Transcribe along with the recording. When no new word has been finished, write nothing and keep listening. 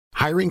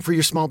Hiring for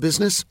your small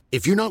business?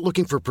 If you're not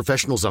looking for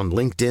professionals on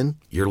LinkedIn,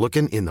 you're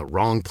looking in the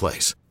wrong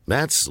place.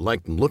 That's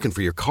like looking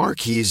for your car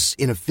keys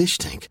in a fish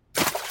tank.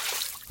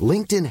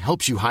 LinkedIn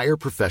helps you hire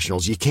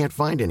professionals you can't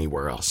find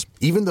anywhere else,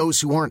 even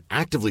those who aren't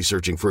actively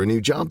searching for a new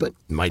job but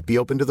might be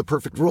open to the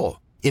perfect role.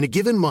 In a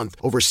given month,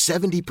 over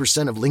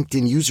 70% of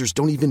LinkedIn users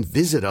don't even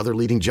visit other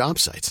leading job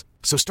sites.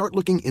 So start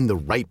looking in the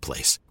right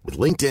place. With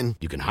LinkedIn,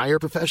 you can hire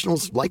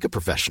professionals like a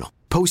professional.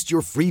 Post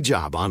your free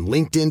job on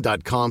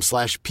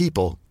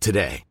linkedin.com/people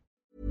today.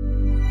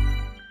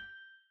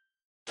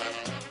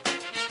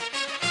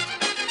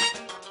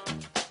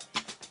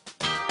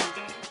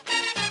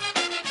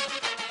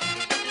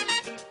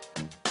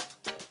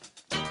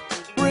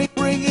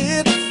 Bring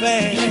it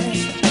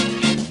fast.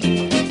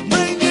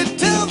 Bring it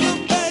to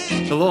the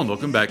bank. Hello and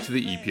welcome back to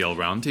the EPL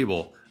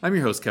Roundtable. I'm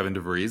your host, Kevin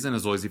DeVries, and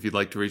as always, if you'd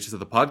like to reach us at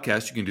the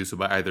podcast, you can do so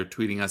by either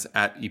tweeting us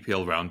at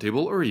EPL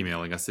Roundtable or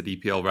emailing us at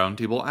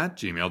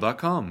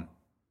eplroundtable@gmail.com.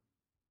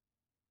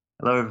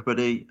 Hello,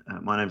 everybody.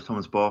 My name is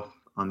Thomas Boff.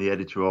 I'm the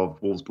editor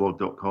of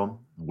wolvesblog.com,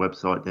 a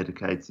website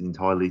dedicated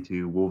entirely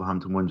to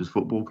Wolverhampton Wanderers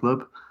Football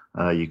Club.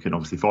 You can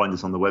obviously find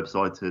us on the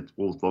website at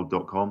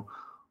wolvesblog.com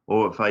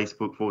or at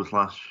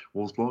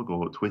Facebook/Wolvesblog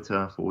or at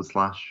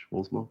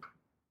Twitter/Wolvesblog.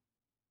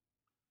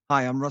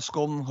 Hi, I'm Russ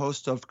Golden,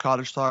 host of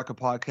Cottage Talk, a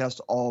podcast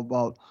all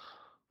about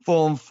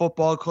Fulham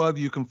Football Club.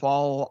 You can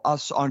follow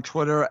us on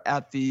Twitter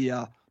at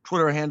the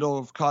Twitter handle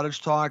of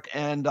Cottage Talk,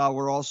 and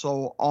we're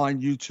also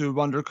on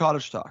YouTube under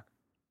Cottage Talk.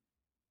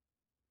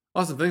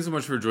 Awesome. Thanks so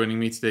much for joining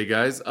me today,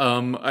 guys.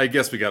 I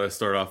guess we got to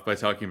start off by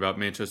talking about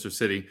Manchester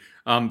City.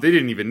 They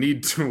didn't even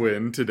need to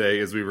win today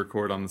as we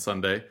record on the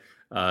Sunday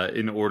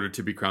in order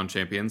to be crowned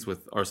champions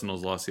with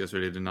Arsenal's loss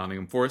yesterday to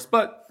Nottingham Forest,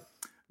 but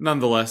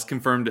nonetheless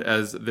confirmed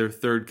as their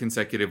third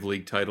consecutive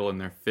league title in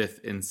their fifth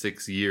in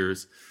 6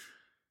 years.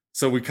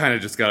 So we kind of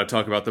just got to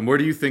talk about them. Where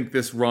do you think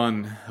this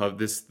run of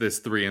this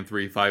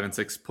 3-3,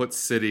 5-6 puts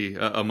City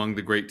among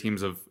the great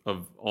teams of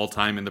all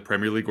time in the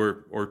Premier League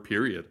or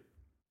period?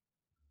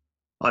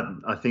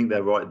 I think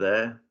they're right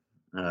there.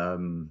 I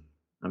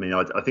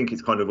think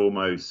it's kind of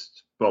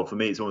almost, well, for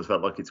me, it's almost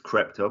felt like it's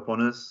crept up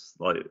on us.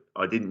 Like,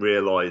 I didn't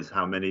realise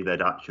how many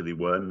they'd actually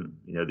won.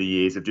 You know, the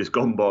years have just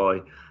gone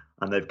by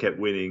and they've kept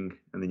winning.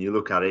 And then you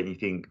look at it and you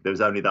think there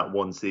was only that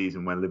one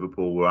season when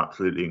Liverpool were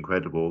absolutely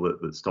incredible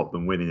that stopped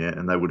them winning it.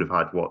 And they would have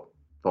had,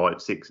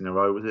 5, 6 in a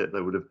row, was it? They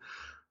would have,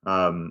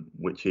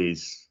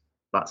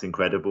 that's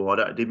incredible.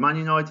 Did Man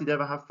United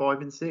ever have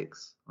 5 and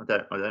 6? I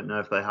don't know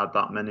if they had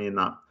that many in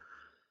that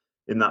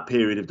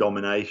period of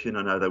domination.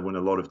 I know they won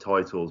a lot of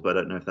titles, but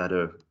I don't know if they had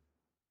a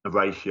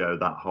ratio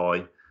that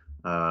high.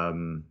 I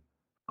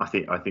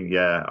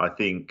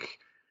think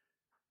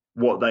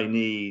what they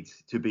need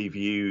to be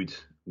viewed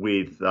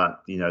with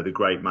that, the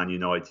great Man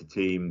United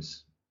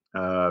teams,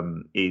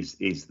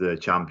 is the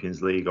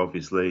Champions League,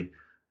 obviously.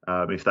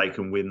 If they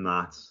can win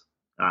that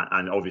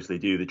and obviously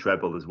do the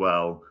treble as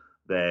well,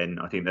 then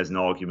I think there's an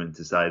argument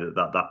to say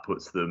that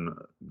puts them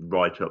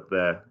right up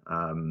there.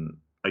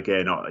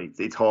 Again,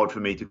 it's hard for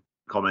me to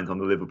comment on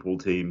the Liverpool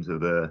teams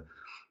of the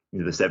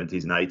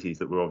 70s and 80s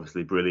that were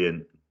obviously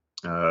brilliant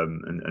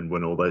and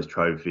won all those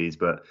trophies.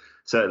 But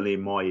certainly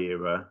in my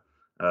era,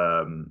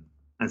 and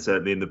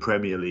certainly in the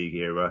Premier League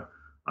era,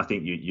 I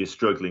think you're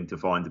struggling to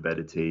find a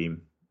better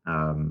team.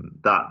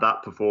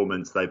 That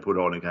performance they put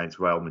on against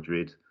Real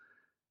Madrid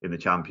in the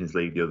Champions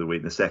League the other week,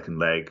 in the second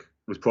leg,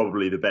 was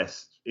probably the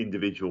best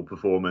individual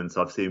performance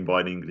I've seen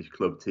by an English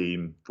club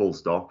team, full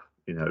stop.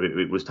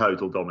 It was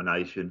total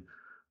domination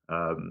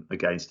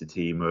against a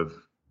team of,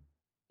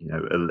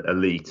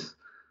 elite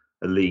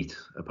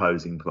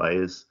opposing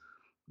players.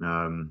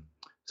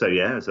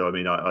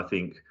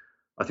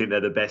 I think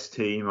they're the best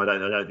team. I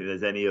don't think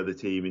there's any other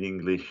team in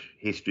English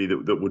history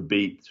that would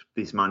beat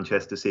this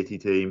Manchester City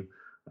team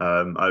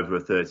over a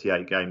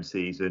 38-game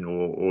season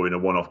or in a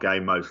one-off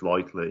game, most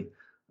likely.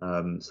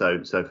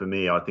 So for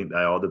me, I think they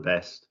are the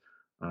best.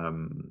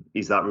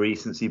 Is that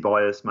recency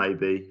bias?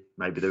 Maybe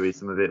there is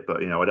some of it,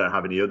 but I don't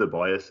have any other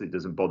bias. It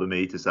doesn't bother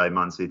me to say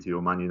Man City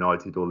or Man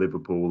United or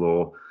Liverpool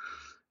or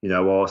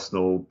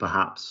Arsenal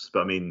perhaps.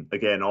 But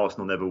again,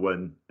 Arsenal never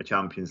won a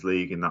Champions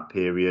League in that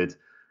period.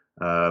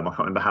 I can't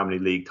remember how many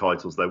league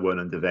titles they won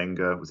under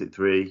Wenger. Was it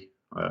 3?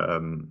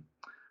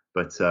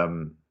 But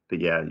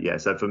yeah.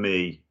 So for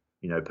me,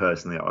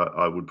 personally,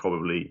 I would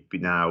probably be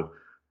now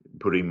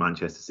putting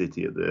Manchester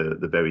City at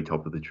the very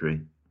top of the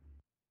tree.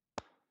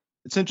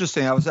 It's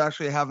interesting. I was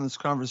actually having this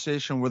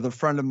conversation with a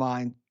friend of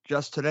mine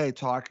just today,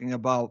 talking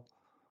about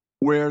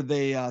where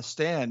they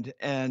stand,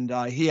 and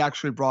he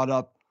actually brought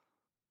up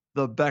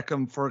the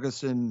Beckham,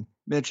 Ferguson,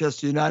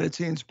 Manchester United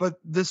teams, but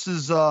this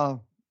is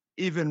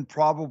even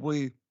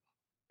probably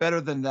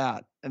better than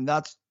that, and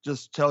that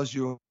just tells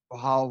you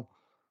how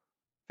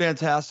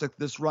fantastic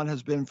this run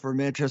has been for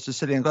Manchester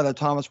City. I'm glad that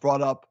Thomas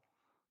brought up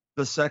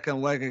the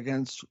second leg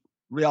against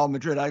Real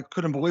Madrid. I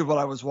couldn't believe what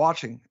I was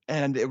watching,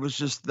 and it was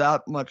just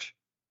that much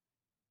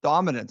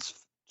dominance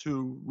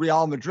to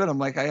Real Madrid. I'm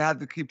like, I had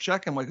to keep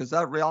checking, like, is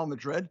that Real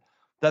Madrid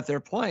that they're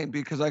playing?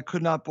 Because I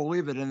could not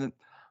believe it. And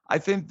I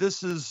think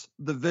this is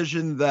the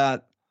vision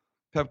that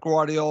Pep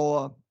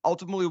Guardiola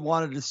ultimately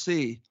wanted to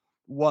see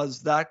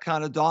was that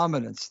kind of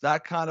dominance,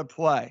 that kind of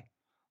play,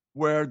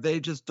 where they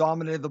just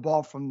dominated the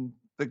ball from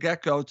the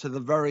get-go to the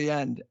very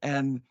end.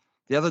 And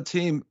the other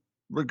team,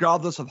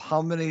 regardless of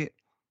how many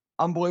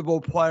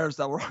unbelievable players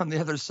that were on the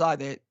other side,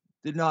 they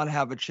did not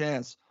have a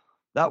chance.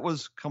 That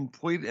was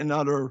complete and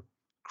utter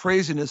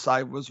craziness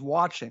I was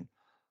watching.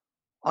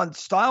 On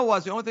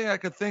style-wise, the only thing I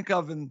could think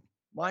of in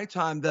my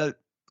time that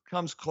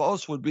comes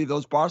close would be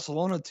those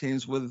Barcelona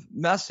teams with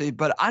Messi,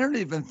 but I don't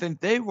even think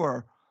they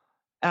were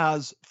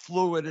as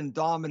fluid and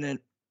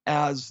dominant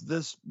as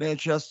this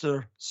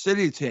Manchester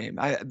City team.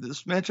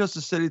 This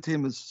Manchester City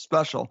team is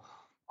special.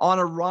 On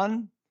a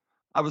run,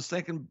 I was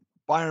thinking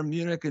Bayern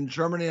Munich and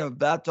Germany of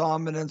that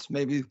dominance,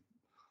 maybe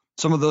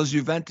some of those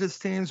Juventus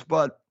teams,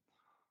 but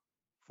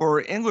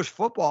for English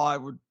football, I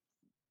would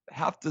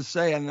have to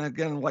say, and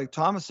again, like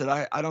Thomas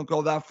said, I don't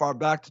go that far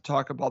back to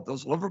talk about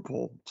those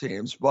Liverpool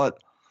teams,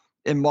 but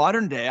in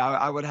modern day,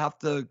 I would have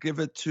to give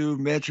it to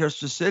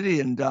Manchester City,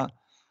 and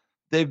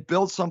they've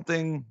built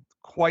something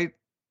quite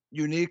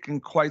unique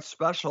and quite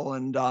special.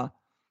 And to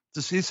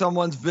see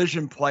someone's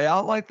vision play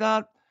out like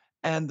that,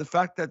 and the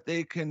fact that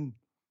they can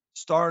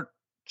start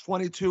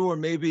 22 or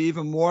maybe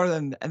even more,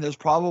 and there's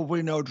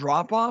probably no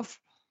drop off,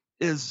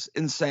 is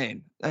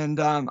insane. And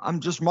I'm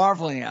just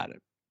marveling at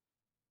it.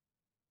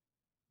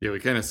 Yeah, we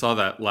kind of saw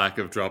that lack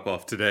of drop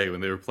off today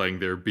when they were playing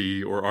their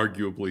B or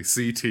arguably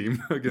C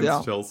team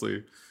against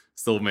Chelsea.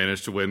 Still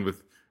managed to win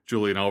with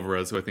Julian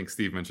Alvarez, who I think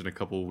Steve mentioned a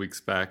couple of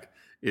weeks back,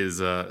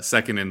 is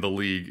second in the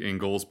league in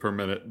goals per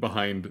minute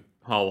behind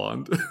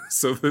Haaland.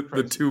 So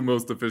the two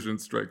most efficient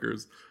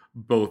strikers,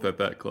 both at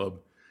that club,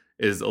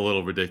 is a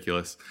little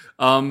ridiculous.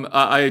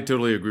 I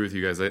totally agree with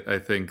you guys. I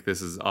think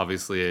this is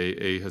obviously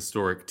a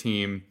historic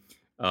team.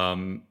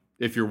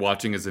 If you're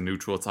watching as a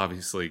neutral, it's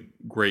obviously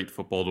great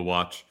football to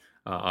watch.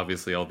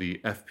 Obviously, all the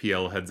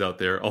FPL heads out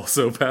there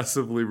also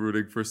passively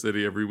rooting for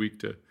City every week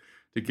to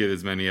get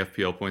as many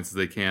FPL points as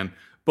they can.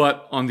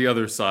 But on the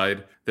other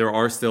side, there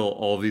are still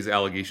all these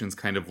allegations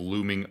kind of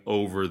looming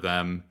over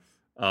them.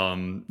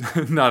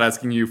 Not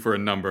asking you for a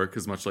number,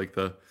 because much like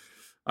the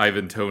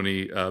Ivan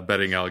Toney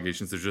betting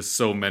allegations, there's just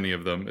so many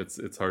of them.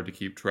 It's hard to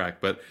keep track.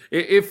 But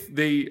if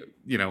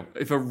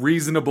a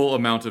reasonable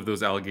amount of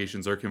those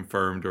allegations are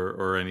confirmed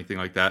or anything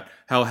like that,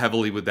 how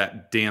heavily would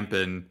that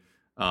dampen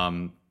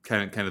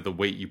kind of the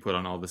weight you put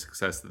on all the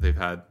success that they've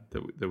had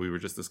that we were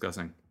just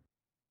discussing?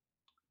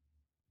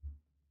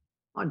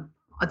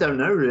 I don't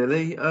know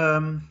really.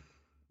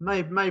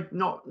 Maybe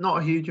not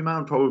a huge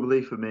amount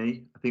probably for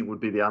me. I think would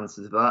be the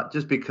answer to that.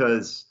 Just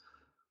because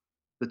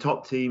the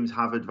top teams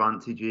have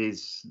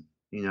advantages,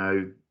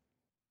 that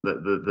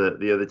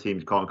the other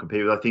teams can't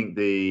compete with. I think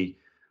the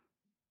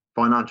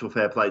financial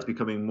fair play is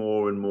becoming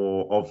more and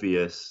more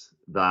obvious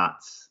that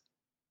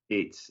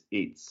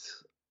the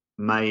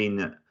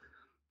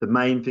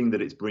main thing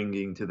that it's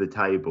bringing to the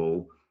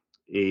table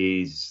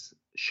is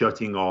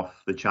shutting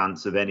off the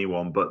chance of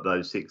anyone but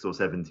those 6 or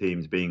 7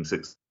 teams being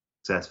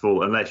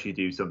successful, unless you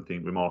do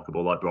something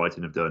remarkable like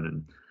Brighton have done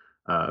and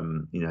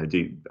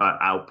do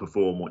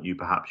outperform what you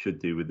perhaps should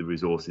do with the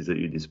resources at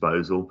your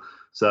disposal.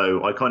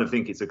 So I kind of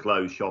think it's a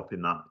closed shop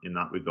in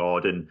that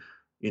regard. And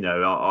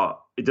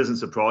it doesn't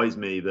surprise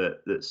me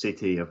that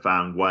City have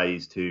found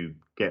ways to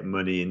get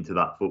money into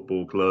that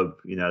football club.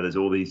 There's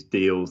all these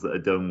deals that are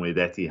done with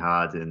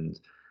Etihad, and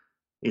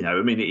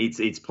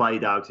it's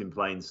played out in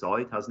plain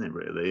sight, hasn't it?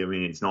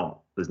 Really,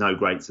 there's no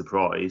great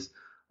surprise.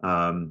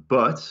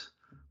 But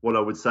what I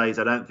would say is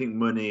I don't think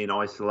money in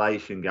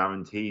isolation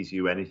guarantees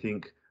you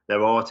anything.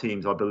 There are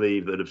teams, I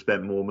believe, that have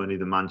spent more money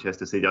than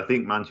Manchester City. I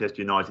think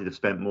Manchester United have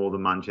spent more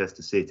than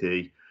Manchester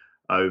City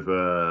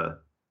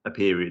over a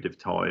period of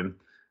time.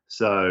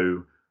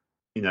 So,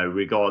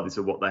 regardless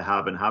of what they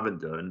have and haven't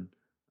done,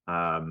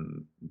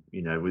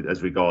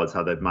 as regards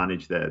how they've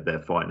managed their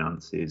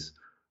finances,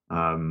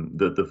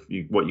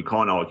 what you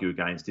can't argue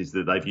against is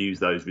that they've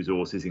used those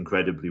resources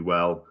incredibly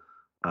well.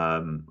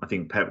 I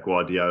think Pep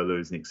Guardiola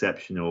is an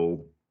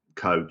exceptional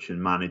coach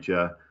and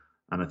manager,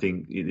 and I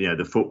think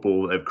the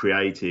football they've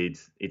created,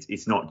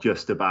 it's not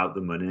just about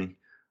the money.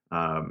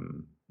 I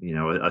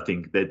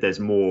think that there's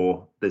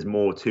more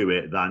to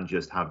it than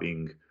just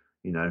having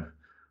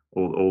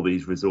all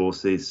these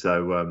resources.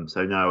 So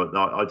no,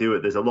 I do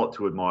it. There's a lot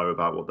to admire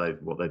about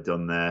what they've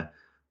done there.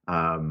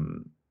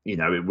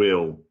 It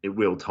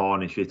will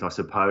tarnish it, I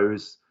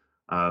suppose,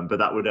 but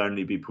that would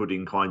only be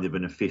putting kind of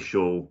an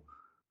official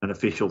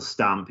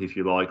stamp, if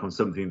you like, on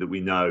something that we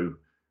know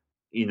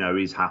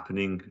is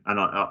happening. And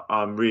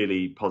I'm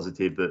really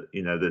positive that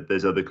that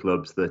there's other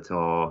clubs that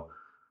are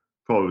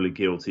probably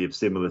guilty of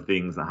similar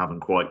things that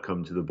haven't quite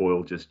come to the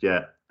boil just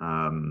yet.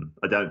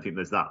 I don't think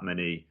there's that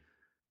many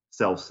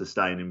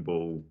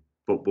self-sustainable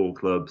football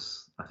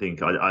clubs. I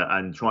think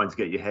and trying to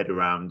get your head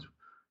around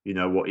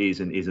what is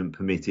and isn't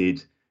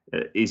permitted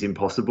is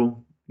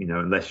impossible,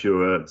 unless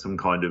you're some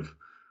kind of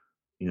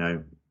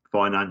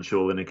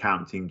financial and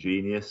accounting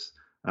genius.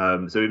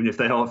 So even if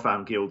they are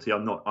found guilty,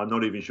 I'm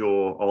not even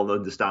sure I'll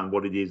understand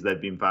what it is they've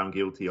been found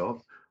guilty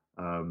of.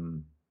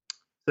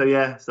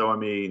 So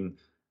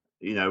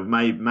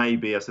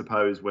maybe I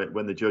suppose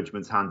when the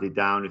judgment's handed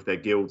down, if they're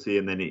guilty,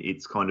 and then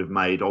it's kind of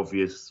made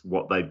obvious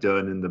what they've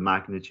done and the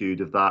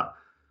magnitude of that,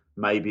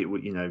 maybe it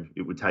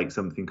would take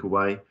something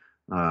away.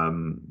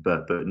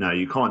 But no,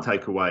 you can't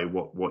take away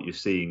what you're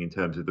seeing in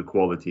terms of the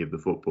quality of the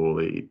football.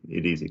 It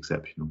is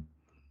exceptional.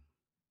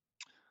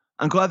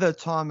 I'm glad that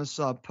Thomas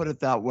put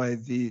it that way.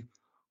 The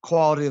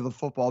quality of the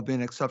football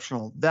being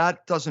exceptional.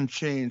 That doesn't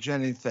change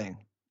anything.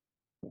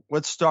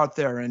 Let's start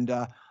there. And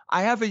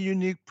I have a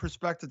unique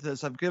perspective to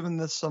this. I've given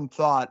this some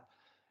thought,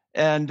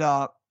 and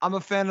I'm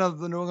a fan of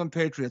the New England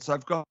Patriots.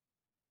 I've got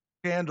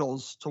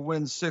scandals to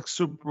win 6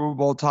 Super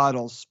Bowl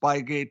titles,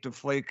 Spygate,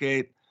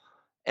 Deflategate,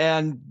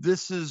 and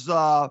this is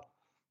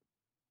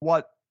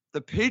what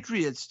the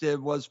Patriots did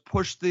was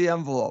push the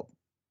envelope.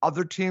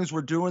 Other teams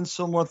were doing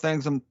similar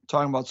things. I'm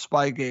talking about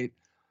Spygate.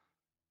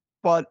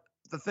 But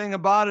the thing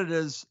about it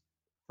is,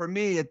 for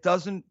me, it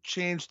doesn't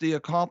change the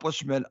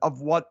accomplishment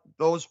of what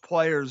those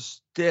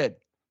players did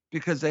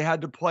because they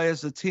had to play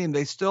as a team.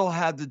 They still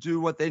had to do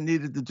what they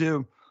needed to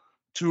do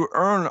to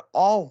earn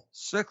all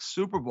 6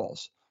 Super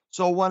Bowls.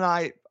 So when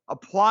I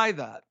apply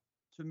that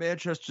to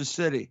Manchester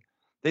City,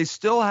 they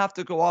still have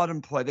to go out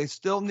and play. They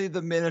still need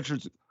the manager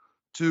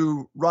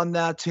to run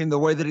that team the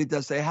way that he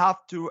does. They have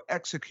to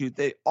execute.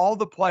 All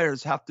the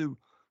players have to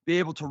be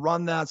able to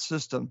run that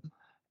system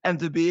and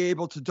to be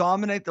able to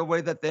dominate the way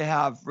that they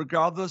have,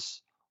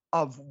 regardless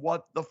of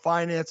what the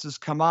finances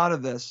come out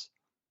of this.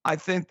 I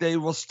think they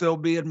will still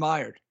be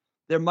admired.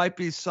 There might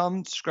be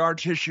some scar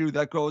tissue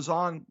that goes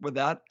on with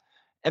that,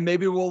 and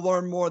maybe we'll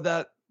learn more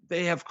that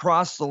they have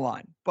crossed the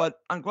line. But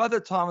I'm glad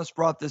that Thomas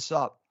brought this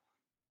up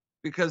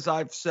because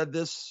I've said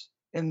this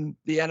in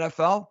the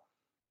NFL.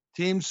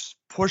 Teams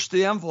push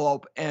the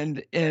envelope,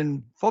 and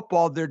in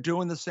football, they're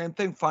doing the same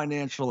thing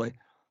financially.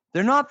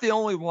 They're not the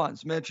only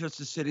ones,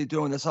 Manchester City,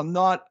 doing this. I'm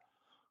not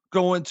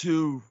going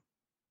to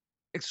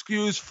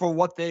excuse for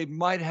what they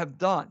might have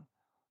done,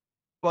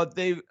 but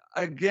they,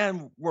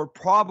 again, were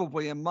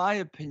probably, in my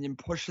opinion,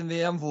 pushing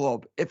the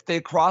envelope. If they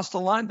cross the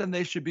line, then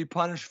they should be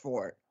punished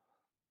for it.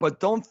 But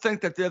don't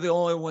think that they're the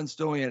only ones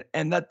doing it.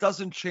 And that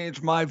doesn't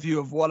change my view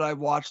of what I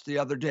watched the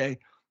other day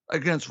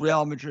against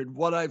Real Madrid,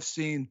 what I've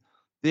seen,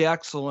 the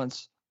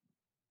excellence.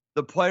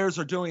 The players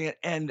are doing it,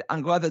 and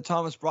I'm glad that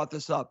Thomas brought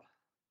this up.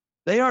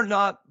 They are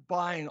not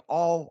buying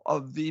all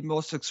of the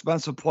most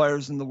expensive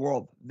players in the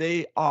world.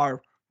 They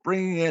are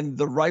bringing in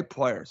the right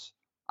players.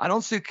 I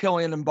don't see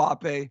Kylian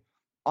Mbappe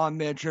on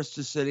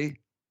Manchester City.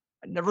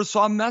 I never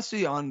saw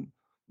Messi on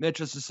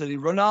Manchester City.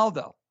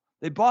 Ronaldo.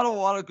 They bought a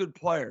lot of good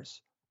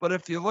players, but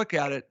if you look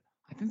at it,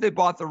 I think they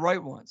bought the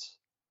right ones.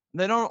 And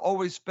they don't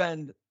always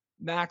spend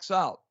max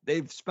out.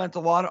 They've spent a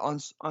lot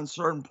on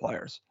certain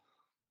players.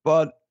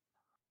 But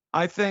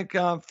I think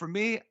for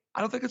me,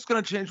 I don't think it's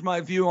going to change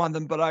my view on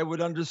them, but I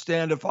would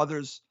understand if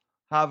others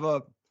have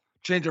a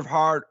change of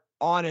heart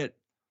on it.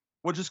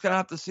 We're just going to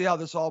have to see how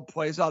this all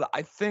plays out.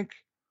 I think,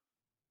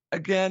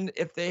 again,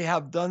 if they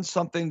have done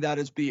something that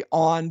is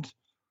beyond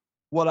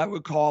what I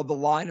would call the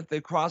line, if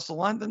they cross the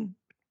line, then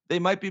they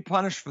might be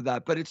punished for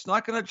that. But it's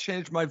not going to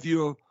change my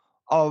view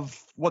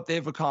of what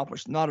they've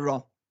accomplished. Not at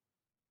all.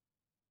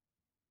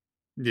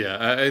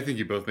 Yeah, I think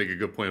you both make a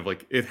good point of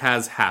like, it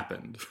has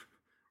happened.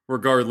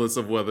 Regardless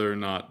of whether or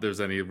not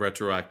there's any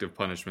retroactive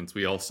punishments,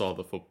 we all saw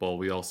the football.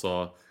 We all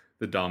saw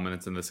the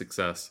dominance and the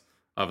success.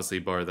 Obviously,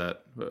 bar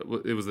that.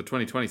 It was the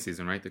 2020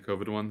 season, right? The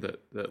COVID one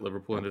that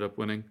Liverpool ended up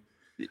winning.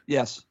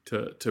 Yes.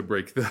 To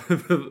break the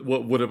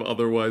what would have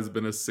otherwise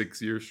been a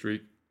 6-year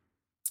streak.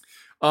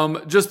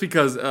 Just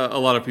because a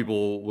lot of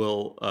people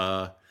will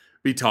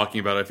be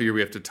talking about it, I figure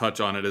we have to touch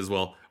on it as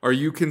well. Are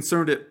you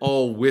concerned at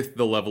all with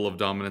the level of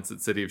dominance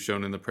that City have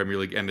shown in the Premier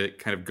League and it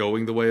kind of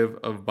going the way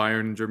of Bayern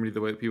and Germany, the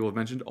way that people have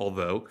mentioned?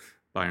 Although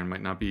Bayern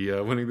might not be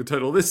winning the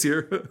title this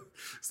year.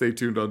 Stay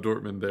tuned on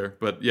Dortmund there.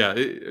 But yeah,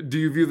 do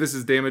you view this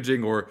as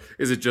damaging, or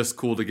is it just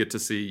cool to get to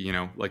see,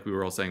 like we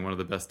were all saying, one of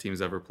the best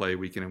teams ever play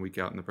week in and week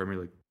out in the Premier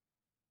League?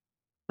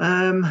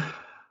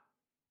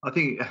 I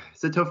think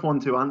it's a tough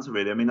one to answer,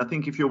 really. I mean, I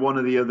think if you're one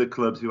of the other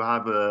clubs who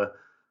have a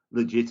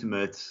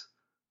legitimate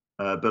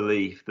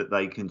belief that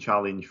they can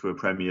challenge for a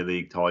Premier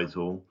League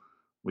title,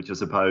 which I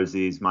suppose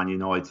is Man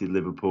United,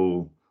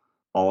 Liverpool,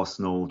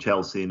 Arsenal,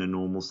 Chelsea in a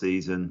normal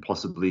season,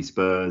 possibly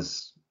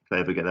Spurs if they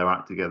ever get their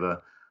act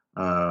together,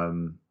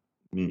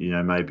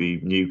 maybe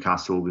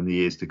Newcastle in the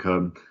years to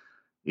come.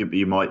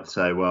 You might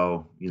say,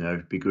 well,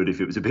 it'd be good if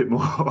it was a bit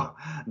more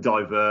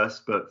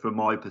diverse. But from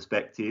my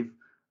perspective,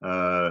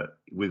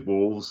 with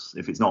Wolves,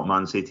 if it's not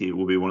Man City, it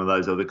will be one of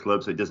those other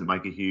clubs. So it doesn't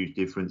make a huge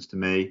difference to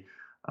me.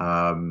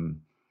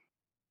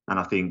 And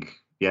I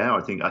think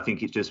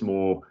it's just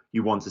more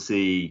you want to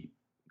see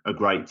a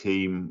great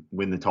team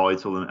win the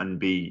title and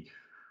be,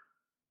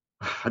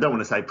 I don't want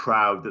to say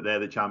proud that they're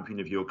the champion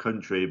of your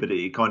country, but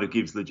it kind of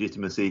gives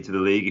legitimacy to the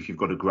league if you've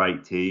got a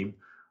great team.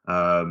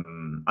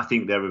 I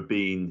think there have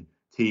been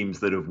teams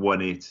that have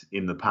won it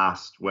in the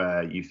past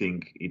where you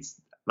think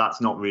that's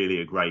not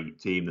really a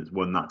great team that's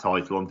won that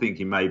title. I'm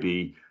thinking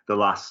maybe the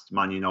last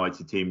Man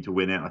United team to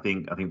win it. I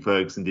think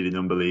Ferguson did an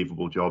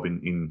unbelievable job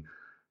in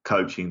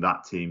coaching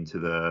that team to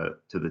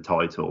the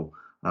title.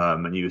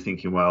 And you were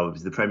thinking, well,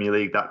 is the Premier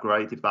League that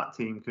great if that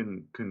team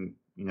can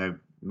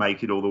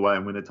make it all the way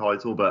and win a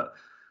title? But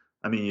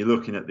I mean, you're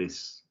looking at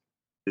this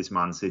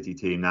Man City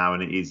team now,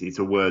 and it's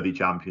a worthy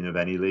champion of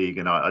any league.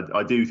 And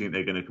I do think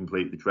they're going to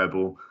complete the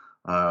treble.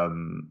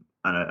 And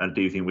I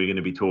do think we're going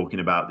to be talking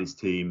about this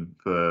team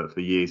for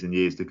years and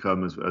years to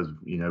come as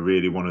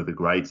really one of the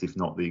greats, if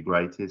not the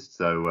greatest.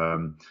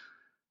 So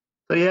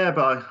yeah,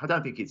 but I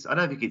don't think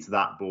it's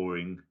that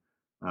boring.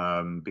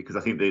 Because I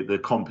think the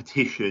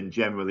competition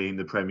generally in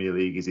the Premier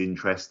League is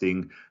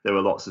interesting. There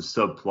are lots of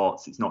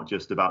subplots. It's not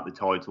just about the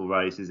title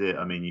race, is it?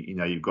 I mean,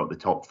 you've got the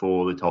top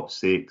four, the top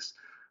six,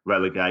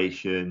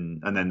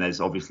 relegation, and then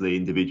there's obviously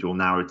individual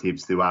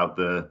narratives throughout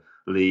the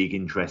league,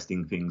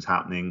 interesting things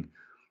happening.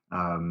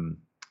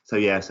 So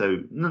yeah,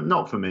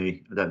 not for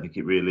me. I don't think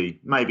it really.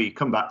 Maybe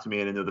come back to me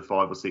in another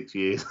 5 or 6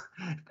 years.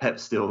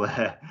 Pep's still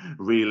there,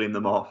 reeling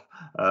them off,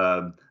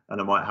 and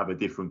I might have a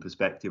different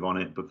perspective on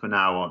it. But for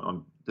now,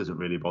 it doesn't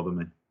really bother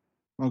me.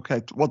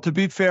 Okay. Well, to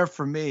be fair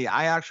for me,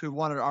 I actually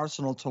wanted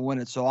Arsenal to win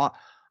it, so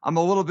I'm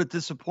a little bit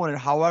disappointed.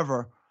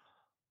 However,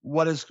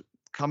 what has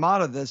come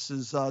out of this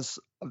is us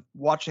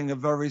watching a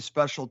very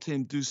special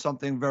team do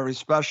something very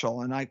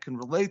special, and I can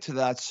relate to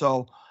that.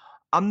 So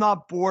I'm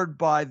not bored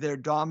by their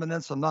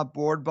dominance. I'm not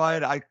bored by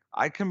it.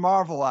 I can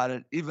marvel at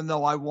it, even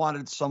though I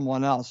wanted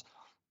someone else.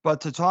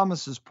 But to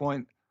Thomas's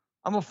point,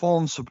 I'm a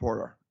Fulham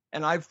supporter,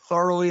 and I've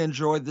thoroughly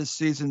enjoyed this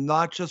season,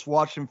 not just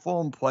watching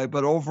Fulham play,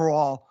 but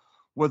overall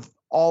with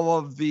all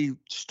of the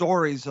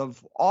stories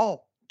of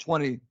all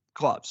 20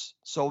 clubs.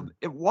 So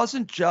it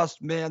wasn't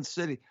just Man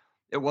City.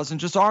 It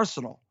wasn't just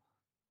Arsenal.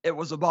 It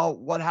was about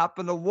what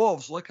happened to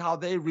Wolves. Look how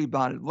they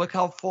rebounded. Look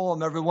how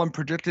Fulham, everyone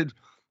predicted,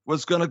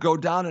 was going to go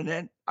down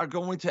and are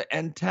going to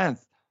end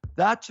 10th.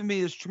 That to me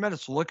is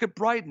tremendous. Look at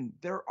Brighton.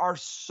 There are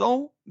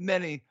so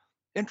many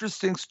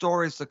interesting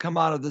stories that come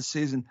out of this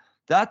season.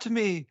 That to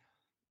me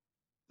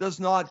does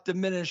not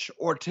diminish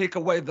or take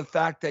away the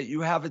fact that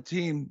you have a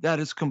team that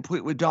is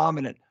completely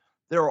dominant.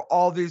 There are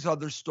all these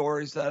other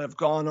stories that have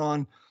gone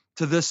on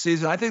to this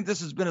season. I think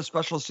this has been a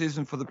special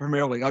season for the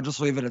Premier League. I'll just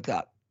leave it at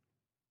that.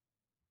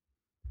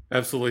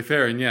 Absolutely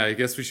fair. And yeah, I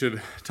guess we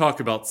should talk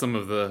about some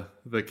of the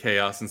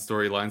chaos and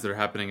storylines that are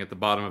happening at the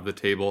bottom of the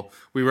table.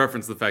 We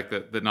referenced the fact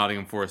that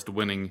Nottingham Forest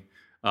winning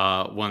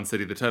won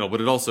City the title, but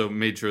it also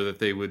made sure that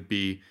they would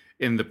be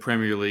in the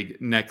Premier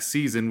League next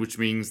season, which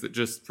means that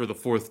just for the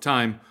fourth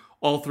time,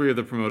 all three of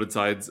the promoted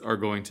sides are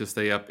going to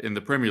stay up in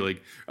the Premier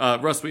League.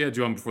 Russ, we had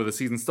you on before the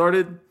season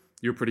started.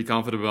 You're pretty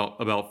confident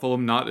about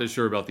Fulham, not as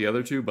sure about the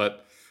other two,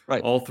 but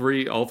right. All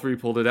three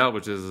pulled it out,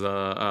 which is,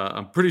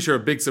 I'm pretty sure, a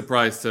big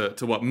surprise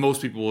to what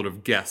most people would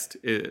have guessed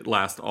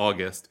last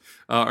August.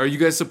 Are you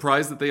guys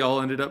surprised that they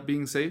all ended up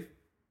being safe?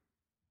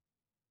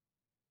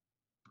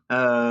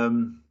 Yeah,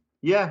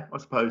 I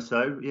suppose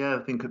so. Yeah, I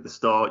think at the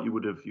start you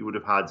would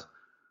have had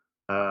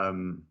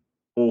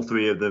all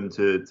three of them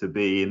to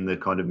be in the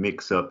kind of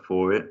mix up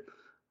for it.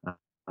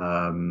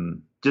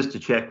 Just to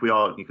check, we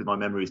are, because my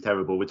memory is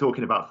terrible, we're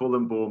talking about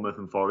Fulham, Bournemouth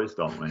and Forest,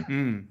 aren't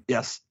we?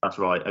 Yes. That's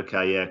right.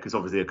 Okay, yeah, because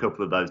obviously a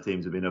couple of those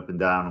teams have been up and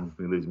down.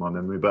 I'm losing my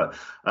memory. But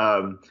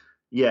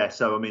yeah,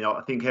 so I mean, I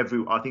think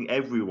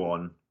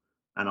everyone,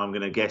 and I'm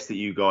going to guess that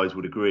you guys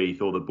would agree,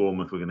 thought that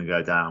Bournemouth were going to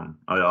go down.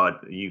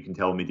 You can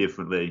tell me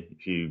differently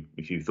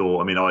if you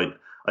thought. I mean,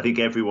 I think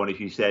everyone, if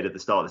you said at the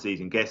start of the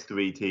season, guess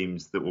three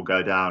teams that will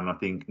go down, I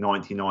think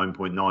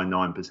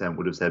 99.99%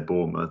 would have said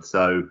Bournemouth.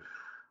 So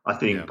I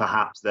think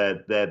perhaps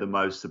they're the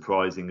most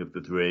surprising of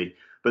the three.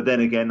 But then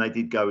again, they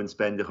did go and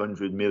spend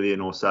 100 million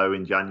or so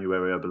in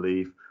January, I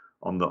believe,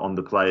 on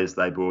the players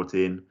they brought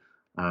in.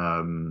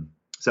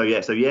 So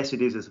yes,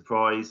 it is a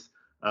surprise.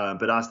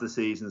 But as the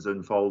season's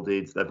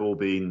unfolded, they've all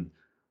been,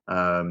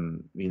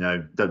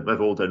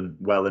 they've all done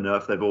well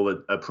enough. They've all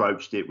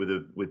approached it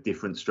with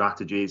different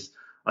strategies.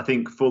 I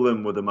think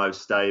Fulham were the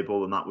most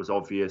stable, and that was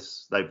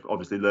obvious. They've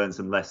obviously learned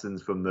some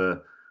lessons from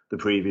the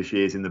previous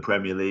years in the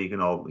Premier League,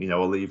 and I'll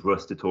leave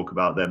Russ to talk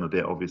about them a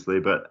bit, obviously.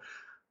 But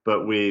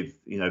with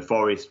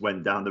Forest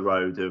went down the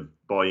road of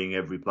buying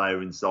every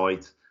player in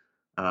sight,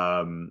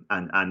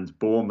 and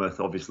Bournemouth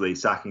obviously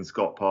sacking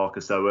Scott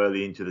Parker so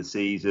early into the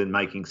season,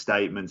 making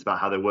statements about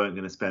how they weren't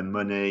going to spend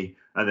money,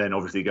 and then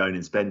obviously going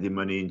and spending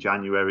money in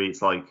January.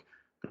 It's like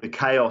the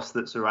chaos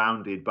that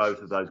surrounded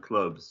both of those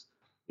clubs.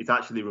 It's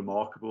actually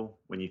remarkable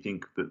when you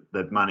think that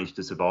they've managed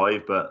to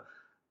survive, but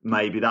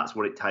maybe that's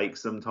what it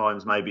takes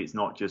sometimes. Maybe it's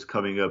not just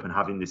coming up and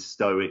having this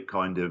stoic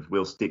kind of,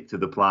 we'll stick to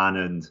the plan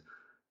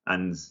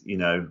and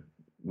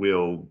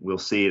we'll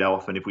see it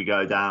off. And if we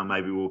go down,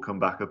 maybe we'll come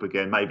back up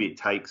again. Maybe it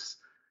takes,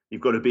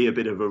 you've got to be a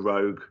bit of a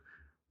rogue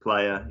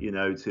player,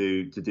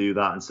 to do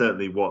that. And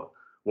certainly what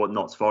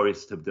Notts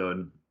Forest have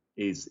done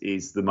is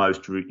the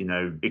most,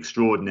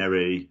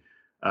 extraordinary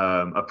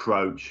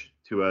approach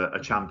to a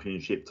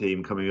championship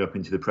team coming up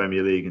into the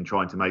Premier League and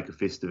trying to make a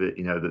fist of it.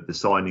 The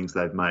signings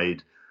they've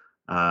made,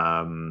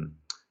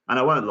 And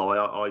I won't lie,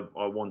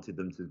 I wanted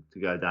them to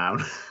go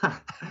down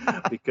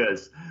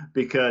because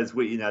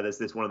we, there's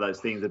this one of those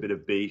things, a bit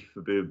of beef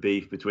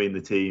between the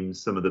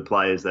teams. Some of the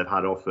players they've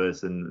had off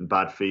us and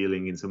bad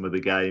feeling in some of the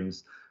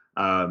games.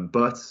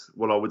 But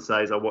what I would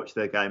say is I watched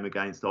their game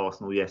against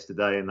Arsenal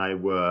yesterday, and they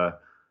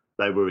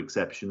were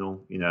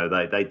exceptional.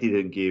 They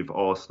didn't give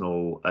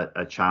Arsenal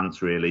a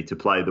chance really to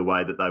play the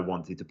way that they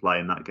wanted to play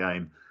in that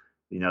game.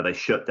 They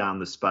shut down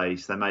the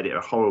space. They made it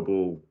a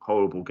horrible,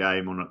 horrible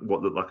game on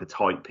what looked like a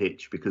tight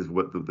pitch because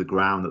of the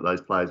ground that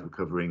those players were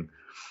covering.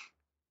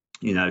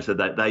 So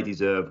that they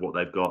deserve what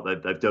they've got.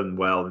 They've done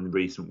well in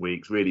recent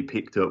weeks, really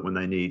picked up when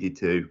they needed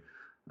to,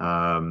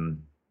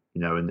 and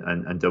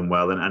done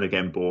well. And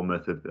again,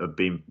 Bournemouth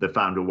they've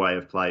found a way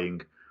of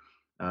playing,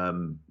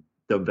 done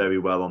very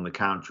well on the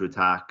counter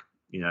attack.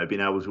 Been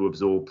able to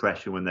absorb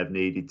pressure when they've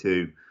needed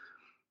to.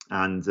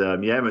 And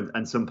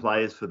and some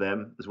players for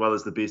them, as well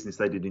as the business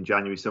they did in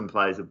January, some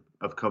players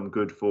have come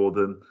good for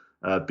them.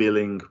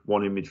 Billing,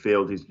 one in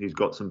midfield, who's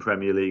got some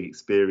Premier League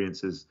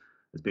experience, has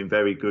been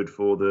very good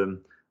for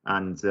them.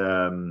 And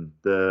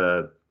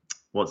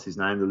what's his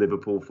name, the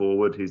Liverpool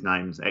forward, whose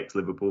name's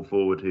ex-Liverpool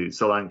forward, who's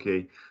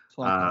Solanke.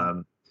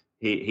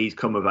 He's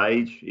come of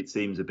age, it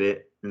seems a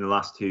bit, in the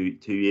last two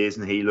years,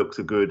 and he looks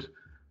a good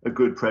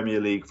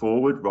Premier League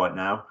forward right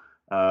now.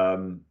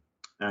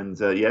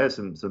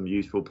 Some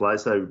useful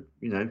players. So,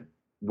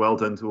 well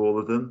done to all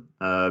of them.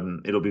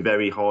 It'll be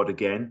very hard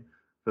again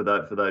for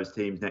those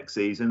teams next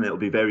season. It'll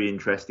be very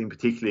interesting,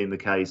 particularly in the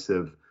case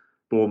of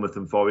Bournemouth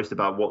and Forest,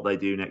 about what they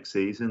do next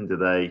season. Do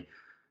they,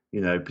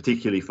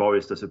 particularly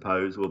Forest, I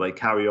suppose, will they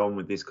carry on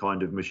with this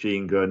kind of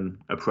machine gun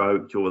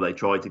approach, or will they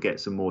try to get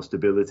some more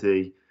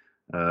stability?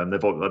 They're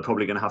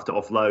probably going to have to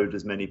offload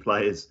as many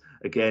players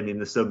again in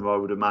the summer, I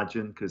would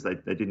imagine, because they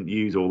didn't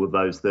use all of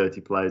those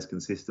 30 players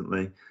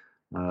consistently.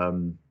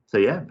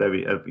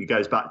 It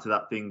goes back to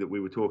that thing that we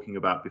were talking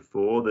about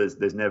before.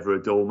 There's never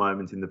a dull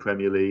moment in the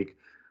Premier League.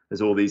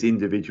 There's all these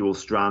individual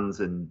strands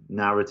and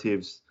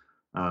narratives.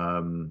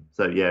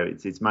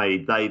 It's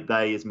made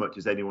they as much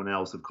as anyone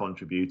else have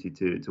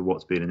contributed to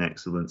what's been an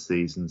excellent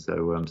season.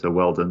 So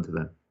well done to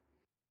them.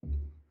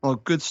 Well,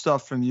 good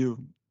stuff from you,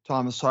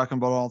 Thomas, talking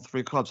about all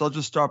three clubs. I'll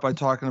just start by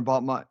talking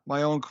about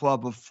my own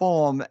club of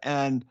Fulham,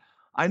 and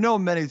I know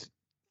many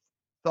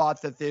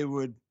thought that they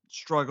would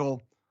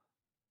struggle.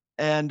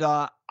 And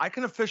I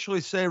can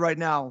officially say right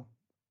now,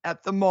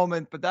 at the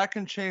moment, but that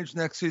can change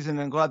next season.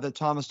 I'm glad that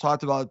Thomas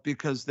talked about it,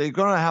 because they're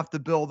going to have to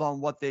build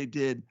on what they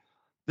did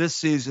this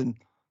season.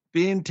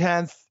 Being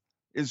 10th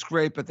is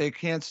great, but they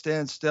can't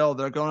stand still.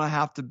 They're going to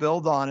have to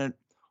build on it,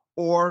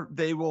 or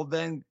they will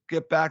then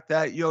get back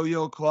that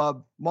yo-yo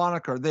club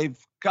moniker. They've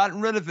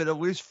gotten rid of it, at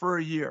least for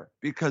a year,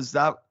 because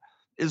that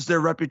is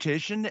their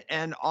reputation.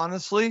 And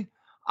honestly,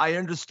 I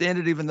understand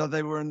it, even though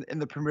they were in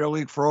the Premier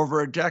League for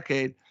over a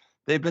decade.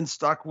 They've been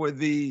stuck with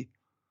the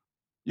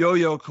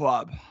yo-yo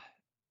club.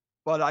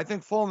 But I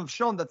think Fulham have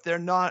shown that they're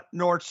not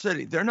Norwich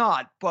City. They're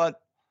not.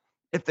 But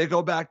if they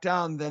go back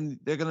down, then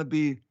they're going to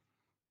be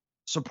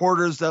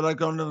supporters that are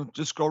going to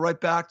just go right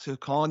back to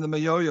calling them a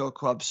yo-yo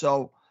club.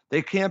 So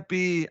they can't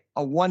be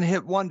a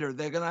one-hit wonder.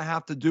 They're going to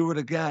have to do it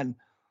again.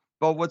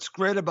 But what's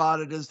great about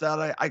it is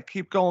that I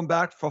keep going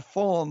back for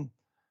Fulham.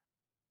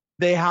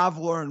 They have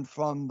learned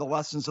from the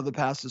lessons of the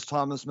past, as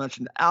Thomas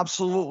mentioned.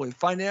 Absolutely.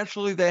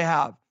 Financially, they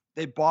have.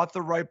 They bought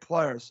the right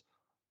players,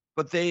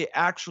 but they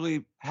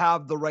actually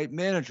have the right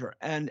manager,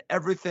 and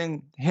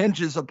everything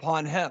hinges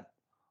upon him.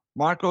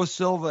 Marco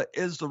Silva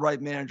is the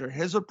right manager.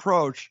 His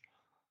approach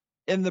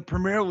in the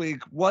Premier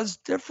League was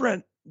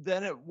different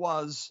than it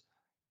was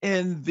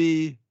in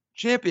the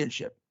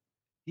Championship.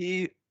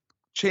 He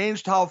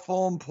changed how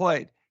Fulham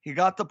played. He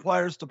got the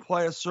players to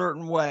play a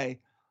certain way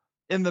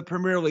in the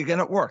Premier League,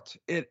 and it worked.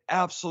 It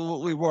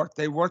absolutely worked.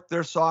 They worked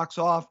their socks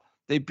off.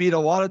 They beat a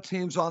lot of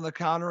teams on the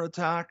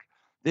counterattack.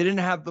 They didn't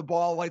have the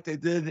ball like they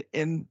did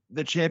in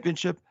the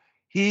Championship.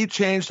 He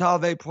changed how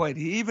they played.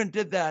 He even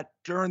did that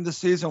during the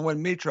season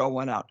when Mitro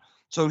went out.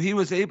 So he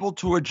was able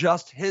to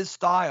adjust his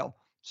style,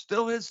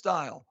 still his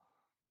style.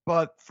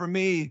 But for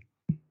me,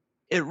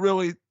 it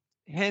really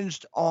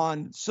hinged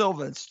on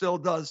Silva. It still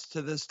does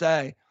to this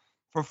day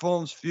for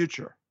Fulham's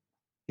future.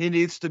 He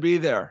needs to be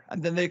there.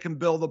 And then they can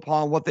build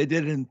upon what they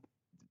did, and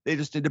they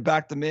just need to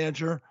back the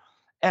manager.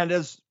 And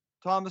as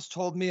Thomas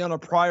told me on a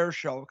prior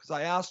show, because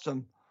I asked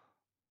him,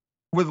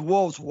 with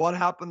Wolves, what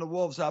happened to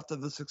Wolves after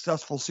the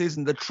successful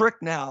season? The trick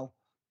now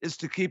is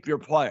to keep your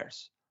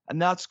players.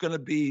 And that's going to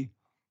be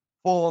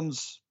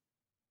Fulham's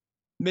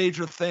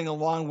major thing,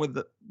 along with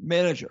the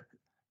manager.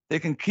 They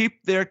can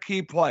keep their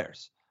key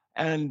players.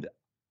 And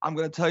I'm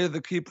going to tell you, the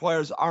key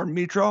players are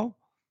Mitro,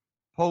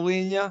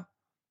 Polinia,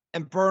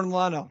 and Bern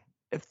Leno.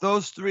 If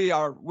those three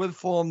are with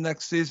Fulham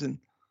next season,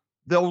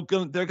 they're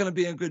going to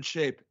be in good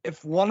shape.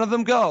 If one of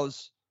them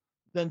goes,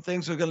 then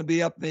things are going to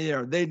be up in the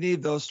air. They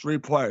need those three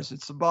players.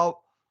 It's about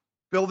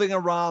building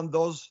around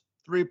those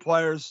three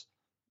players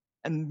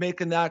and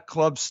making that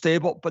club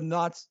stable, but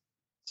not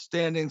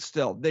standing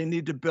still. They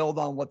need to build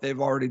on what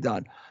they've already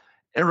done.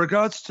 In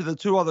regards to the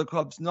two other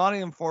clubs,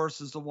 Nottingham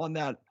Forest is the one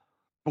that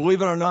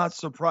believe it or not,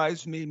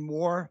 surprised me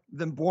more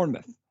than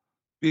Bournemouth,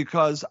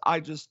 because I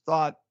just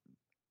thought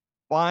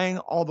buying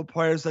all the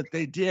players that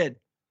they did,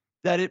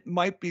 that it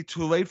might be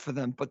too late for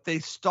them, but they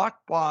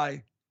stuck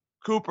by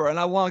Cooper. And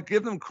I want to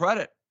give them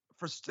credit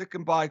for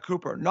sticking by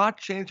Cooper, not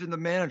changing the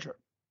manager.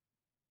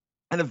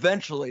 And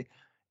eventually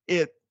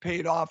it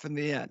paid off in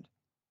the end.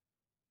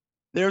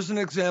 There's an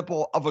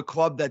example of a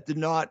club that did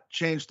not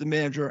change the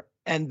manager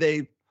and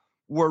they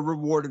were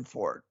rewarded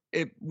for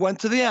it. It went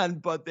to the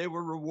end, but they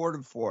were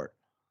rewarded for it.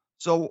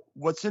 So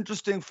what's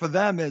interesting for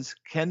them is,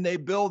 can they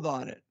build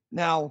on it?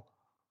 Now,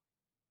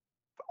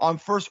 on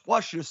first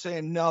blush, you're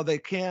saying, no, they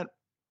can't.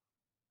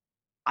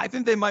 I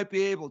think they might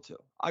be able to.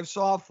 I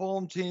saw a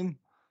Fulham team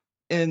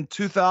in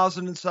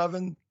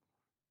 2007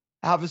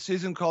 have a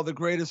season called The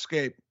Great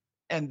Escape,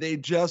 and they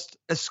just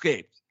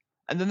escaped.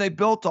 And then they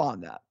built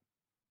on that.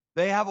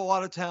 They have a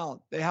lot of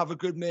talent. They have a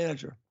good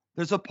manager.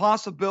 There's a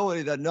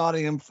possibility that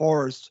Nottingham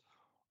Forest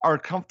are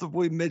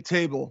comfortably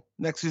mid-table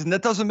next season.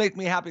 That doesn't make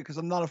me happy because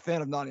I'm not a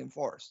fan of Nottingham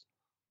Forest.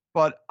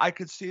 But I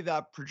could see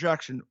that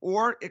projection,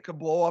 or it could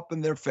blow up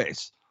in their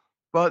face.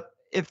 But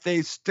if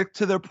they stick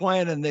to their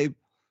plan and they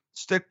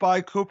stick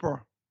by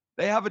Cooper,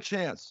 they have a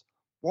chance.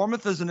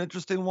 Bournemouth is an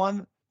interesting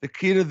one. The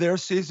key to their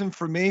season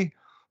for me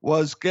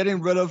was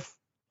getting rid of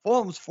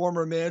Fulham's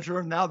former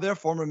manager, now their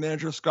former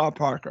manager, Scott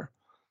Parker.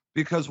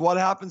 Because what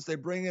happens, they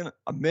bring in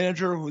a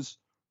manager who's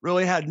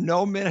really had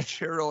no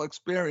managerial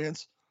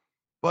experience,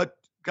 but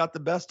got the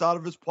best out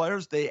of his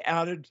players. They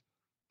added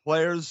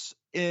players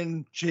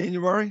in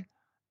January,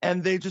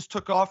 and they just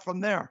took off from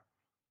there.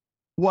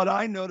 What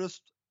I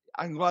noticed,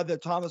 I'm glad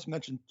that Thomas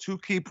mentioned two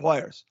key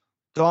players,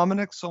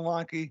 Dominic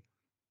Solanke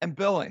and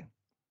Billing.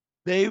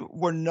 They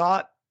were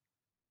not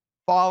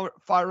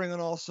firing on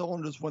all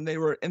cylinders when they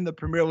were in the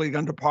Premier League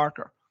under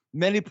Parker.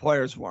 Many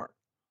players weren't.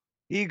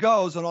 He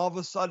goes, and all of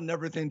a sudden,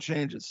 everything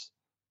changes.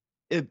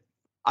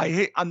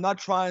 I'm not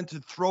trying to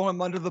throw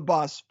him under the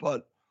bus,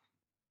 but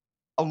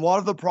a lot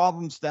of the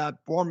problems that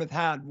Bournemouth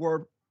had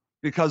were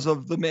because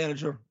of the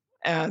manager,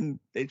 and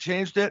they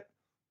changed it,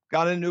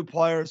 got in new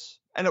players,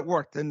 and it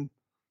worked. And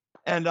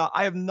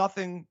I have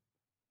nothing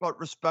but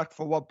respect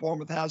for what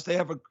Bournemouth has. They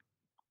have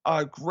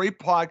a great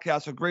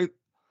podcast, a great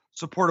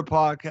supporter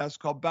podcast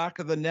called Back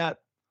of the Net.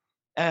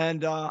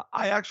 And I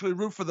actually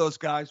root for those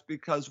guys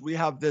because we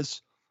have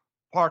this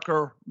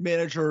Parker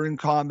manager in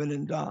common,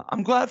 and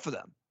I'm glad for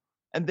them.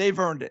 And they've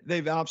earned it.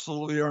 They've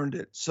absolutely earned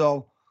it.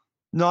 So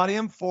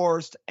Nottingham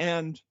Forest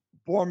and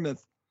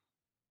Bournemouth,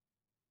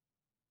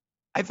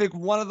 I think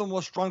one of them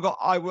will struggle.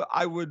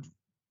 I would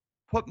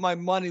put my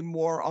money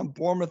more on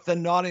Bournemouth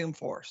than Nottingham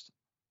Forest.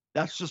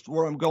 That's just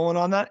where I'm going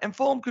on that. And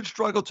Fulham could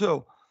struggle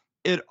too.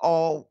 It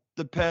all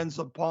depends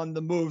upon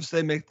the moves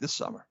they make this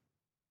summer.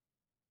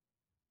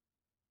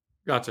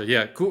 Gotcha.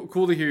 Yeah, cool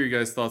to hear you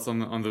guys' thoughts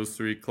on those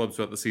three clubs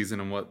throughout the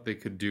season and what they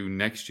could do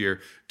next year.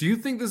 Do you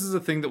think this is a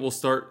thing that we'll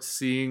start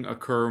seeing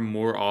occur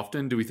more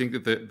often? Do we think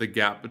that the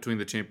gap between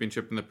the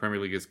Championship and the Premier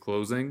League is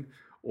closing,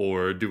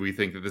 or do we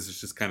think that this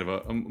is just kind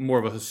of a more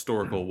of a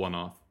historical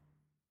one-off?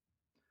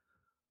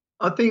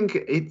 I think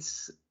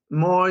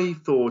my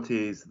thought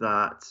is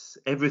that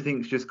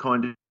everything's just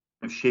kind of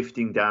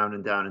shifting down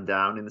and down and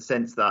down, in the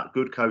sense that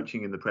good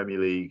coaching in the Premier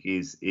League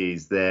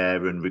is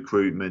there, and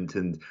recruitment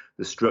and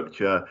the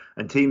structure,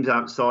 and teams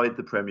outside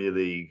the Premier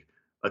League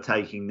are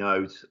taking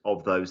note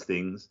of those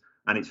things,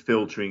 and it's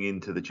filtering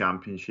into the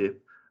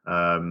Championship,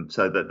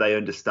 so that they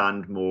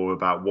understand more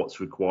about what's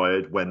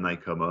required when they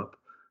come up.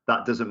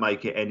 That doesn't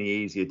make it any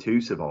easier to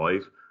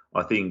survive.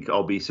 I think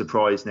I'll be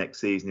surprised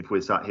next season if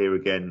we're sat here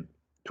again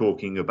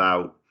talking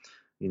about,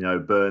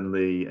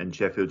 Burnley and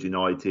Sheffield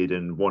United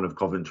and one of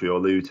Coventry or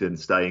Luton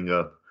staying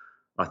up.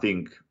 I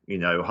think,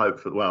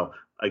 hopefully, well,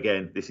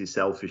 again, this is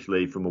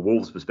selfishly from a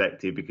Wolves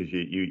perspective, because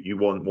you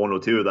want one or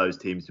two of those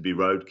teams to be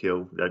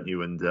roadkill, don't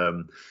you? And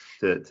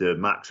to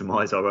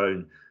maximise our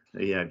own,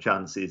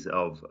 chances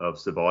of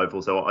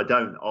survival. So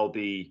I'll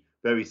be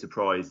very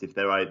surprised if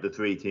the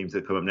three teams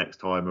that come up next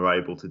time are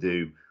able to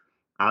do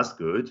as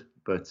good.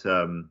 But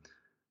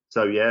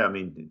so yeah, I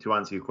mean, to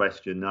answer your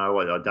question, no,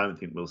 I don't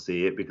think we'll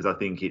see it, because I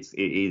think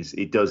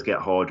it does get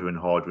harder and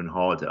harder and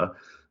harder.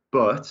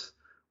 But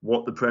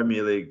what the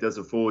Premier League does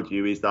afford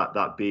you is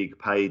that big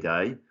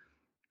payday,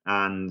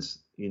 and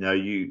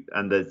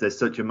there's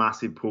such a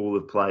massive pool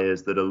of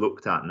players that are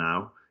looked at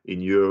now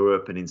in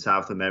Europe and in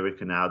South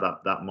America now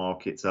that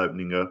market's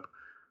opening up.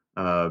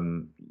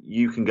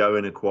 You can go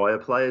and acquire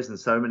players, and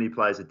so many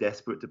players are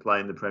desperate to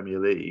play in the Premier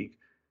League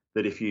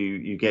that if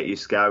you get your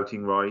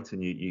scouting right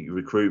and your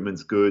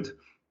recruitment's good,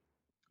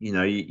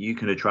 you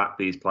can attract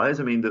these players.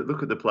 I mean,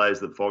 look at the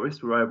players that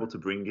Forest were able to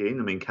bring in.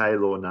 I mean,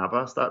 Keylor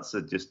Navas, that's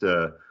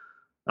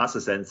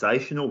a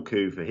sensational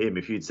coup for him.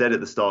 If you'd said at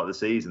the start of the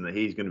season that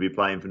he's going to be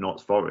playing for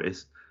Notts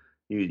Forest,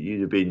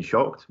 you'd have been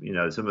shocked.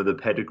 Some of the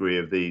pedigree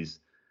of these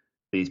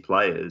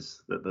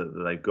players that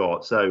they've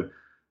got. So,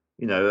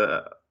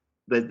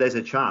 there's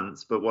a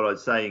chance, but what I'm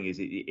saying is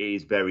it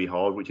is very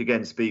hard, which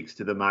again speaks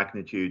to the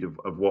magnitude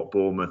of what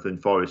Bournemouth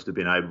and Forest have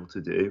been able to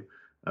do.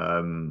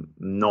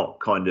 Not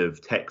kind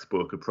of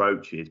textbook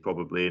approaches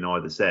probably in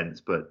either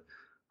sense, but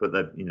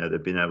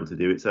they've been able to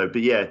do it. So,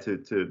 but yeah,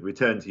 to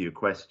return to your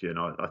question,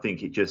 I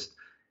think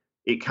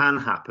it can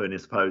happen, I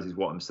suppose, is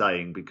what I'm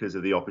saying, because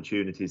of the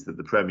opportunities that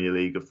the Premier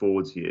League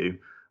affords you.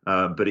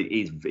 But it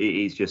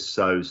is just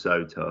so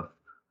tough.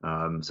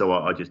 So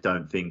I just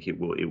don't think it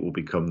will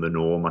become the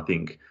norm. I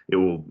think it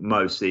will,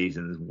 most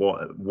seasons,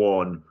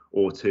 one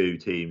or two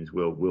teams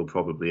will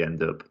probably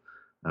end up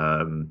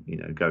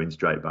going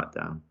straight back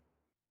down.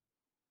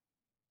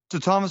 To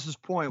Thomas's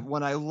point,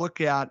 when I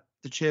look at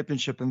the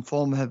championship, and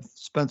Fulham have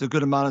spent a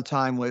good amount of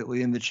time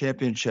lately in the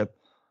championship,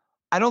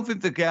 I don't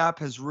think the gap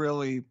has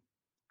really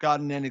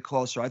gotten any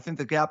closer. I think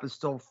the gap is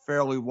still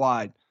fairly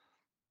wide.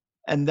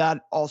 And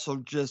that also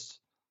just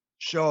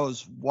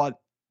shows what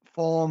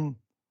Fulham,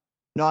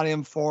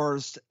 Nottingham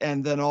Forest,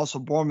 and then also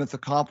Bournemouth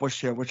accomplished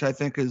here, which I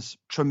think is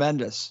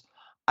tremendous.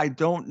 I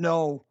don't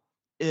know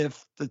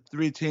if the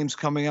three teams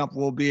coming up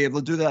will be able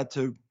to do that,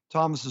 to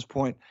Thomas's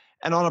point.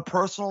 And on a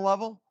personal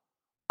level,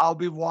 I'll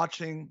be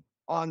watching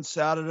on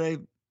Saturday,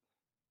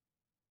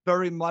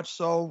 very much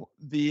so,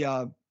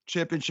 the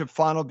championship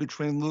final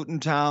between Luton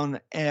Town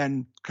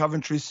and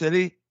Coventry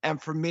City.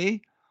 And for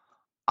me,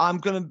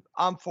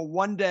 for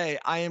one day,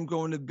 I am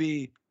going to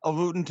be a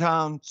Luton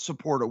Town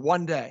supporter,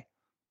 one day,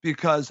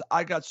 because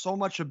I got so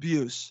much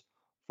abuse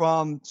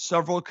from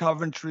several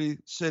Coventry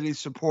City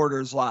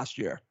supporters last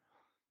year,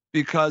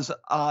 because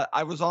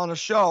I was on a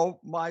show,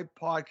 my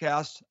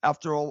podcast,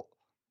 after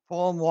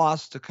Fulham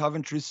lost to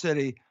Coventry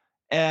City.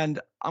 And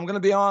I'm going to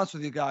be honest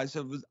with you guys,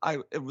 it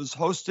was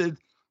hosted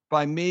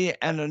by me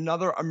and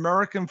another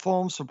American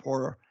Fulham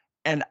supporter,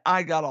 and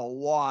I got a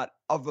lot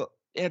of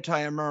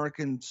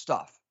anti-American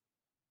stuff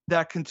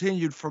that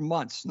continued for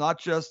months, not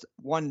just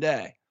one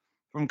day,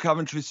 from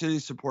Coventry City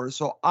supporters.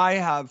 So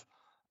I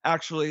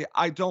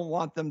don't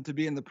want them to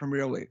be in the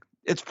Premier League.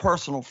 It's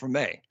personal for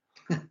me.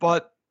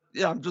 But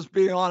yeah, I'm just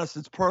being honest,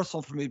 it's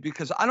personal for me,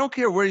 because I don't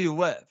care where you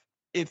live.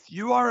 If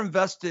you are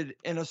invested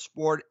in a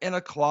sport, in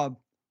a club,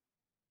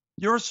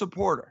 you're a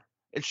supporter.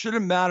 It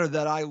shouldn't matter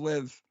that I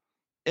live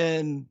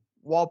in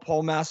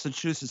Walpole,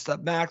 Massachusetts,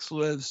 that Max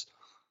lives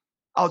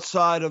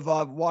outside of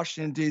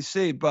Washington,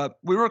 D.C., but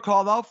we were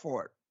called out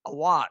for it a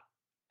lot.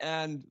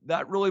 And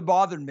that really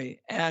bothered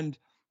me. And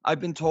I've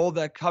been told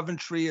that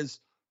Coventry is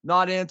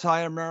not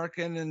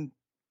anti-American, and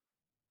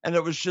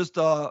it was just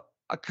a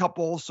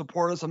couple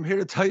supporters. I'm here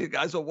to tell you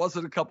guys, it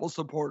wasn't a couple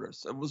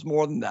supporters. It was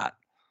more than that.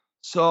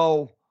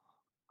 So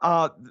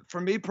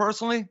for me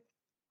personally,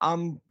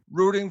 I'm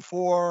rooting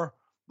for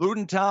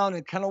Luton Town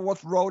and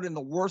Kenilworth Road in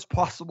the worst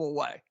possible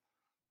way.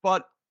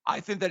 But I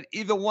think that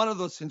either one of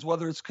those things,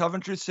 whether it's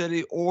Coventry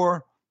City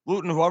or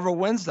Luton, whoever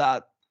wins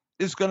that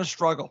is going to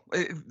struggle.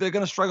 They're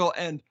going to struggle,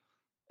 and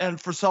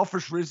for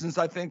selfish reasons,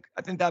 I think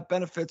that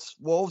benefits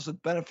Wolves.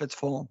 It benefits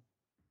Fulham.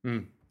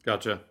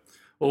 Gotcha.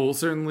 Well, we'll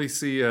certainly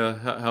see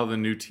how the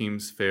new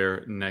teams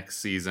fare next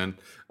season.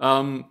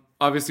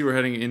 Obviously, we're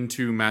heading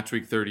into match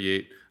week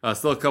 38.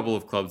 Still a couple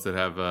of clubs that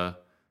have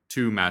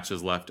 2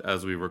 matches left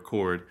as we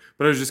record.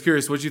 But I was just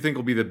curious, what do you think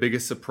will be the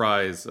biggest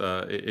surprise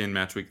in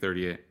match week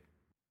 38?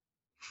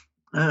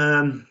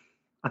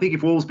 I think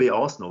if Wolves beat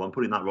Arsenal, I'm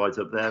putting that right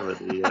up there at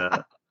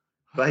the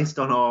based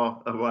on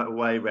our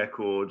away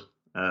record,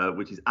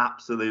 which is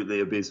absolutely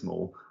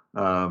abysmal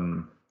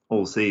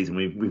all season.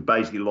 We've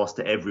basically lost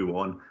to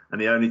everyone, and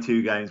the only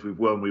 2 games we've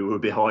won, we were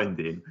behind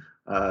in.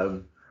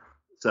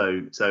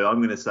 So I'm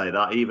going to say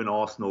that even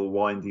Arsenal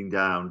winding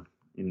down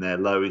in their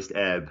lowest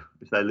ebb,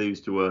 if they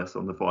lose to us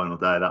on the final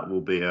day, that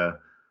will be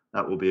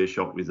a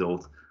shock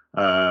result.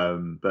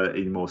 But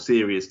in more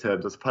serious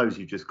terms, I suppose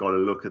you've just got to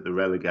look at the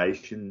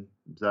relegation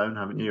zone,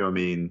 haven't you? I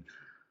mean,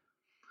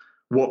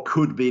 what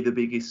could be the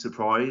biggest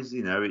surprise?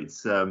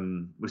 It's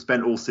we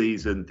spent all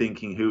season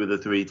thinking who are the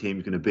 3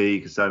 teams going to be,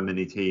 because so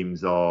many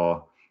teams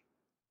are,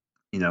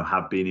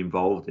 have been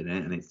involved in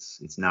it, and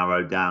it's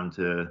narrowed down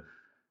to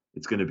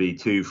it's going to be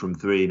 2 from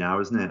 3 now,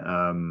 isn't it?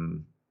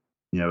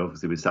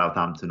 Obviously with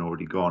Southampton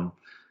already gone.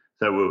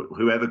 So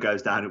whoever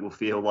goes down, it will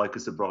feel like a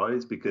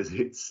surprise, because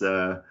it's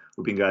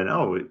we've been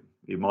going,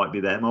 it might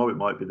be them, it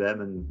might be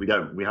them, and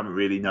we haven't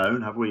really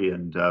known, have we?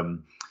 And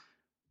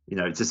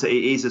it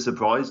is a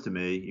surprise to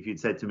me. If you'd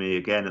said to me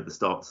again at the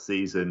start of the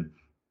season,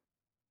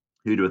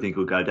 who do I think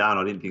will go down?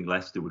 I didn't think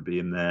Leicester would be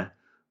in there.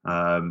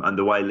 And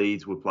the way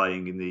Leeds were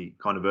playing in the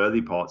kind of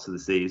early parts of the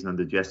season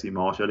under Jesse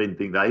Marsh, I didn't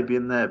think they'd be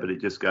in there. But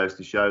it just goes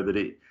to show that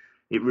it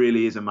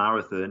really is a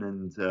marathon,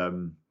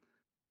 and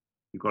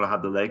you've got to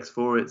have the legs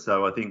for it.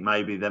 So I think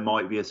maybe there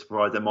might be a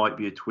surprise. There might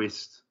be a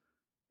twist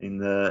in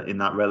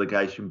that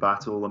relegation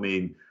battle. I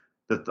mean,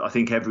 I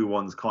think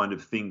everyone's kind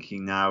of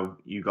thinking now,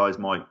 you guys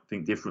might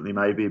think differently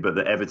maybe, but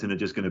that Everton are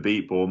just going to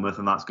beat Bournemouth,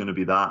 and that's going to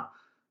be that.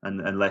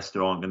 And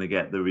Leicester aren't going to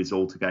get the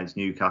result against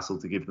Newcastle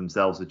to give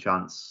themselves a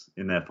chance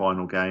in their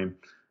final game.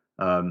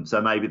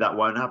 So maybe that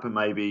won't happen.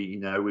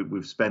 Maybe,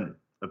 we've spent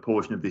a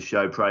portion of this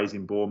show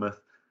praising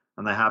Bournemouth,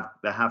 and they have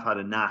had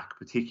a knack,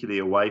 particularly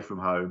away from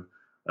home,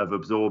 of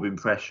absorbing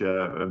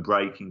pressure and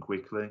breaking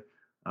quickly.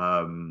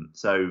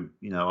 So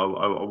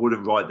I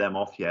wouldn't write them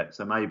off yet.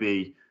 So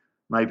maybe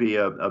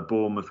a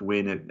Bournemouth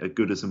win at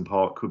Goodison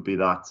Park could be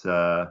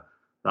that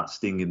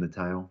sting in the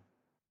tail.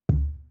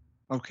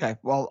 Okay,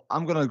 well,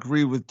 I'm going to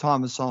agree with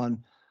Thomas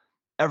on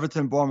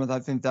Everton Bournemouth. I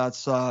think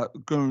that's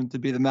going to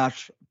be the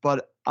match.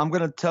 But I'm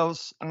going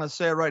to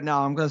say it right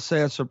now. I'm going to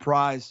say a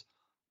surprise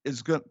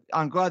is good.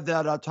 I'm glad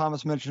that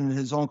Thomas mentioned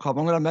his own club.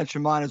 I'm going to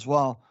mention mine as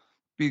well,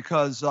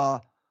 because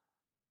I'm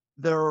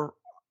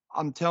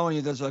telling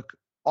you, there's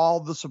all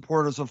the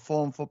supporters of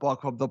Fulham Football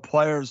Club, the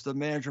players, the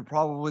manager,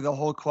 probably the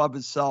whole club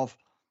itself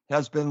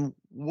has been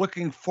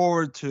looking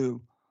forward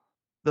to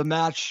the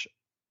match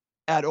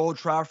at Old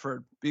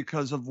Trafford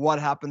because of what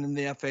happened in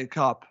the FA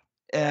Cup.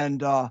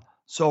 And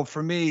so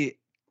for me,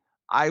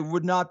 I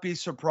would not be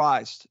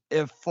surprised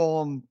if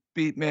Fulham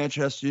beat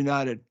Manchester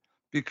United,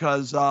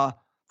 because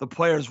the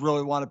players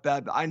really want it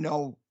bad. I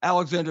know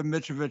Alexander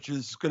Mitrovic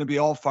is going to be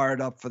all fired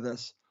up for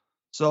this.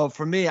 So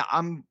for me,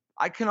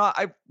 I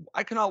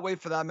cannot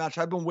wait for that match.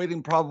 I've been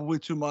waiting probably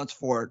 2 months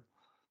for it.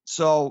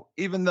 So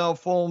even though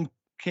Fulham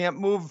can't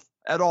move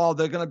at all,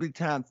 they're going to be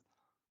 10th.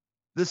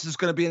 This is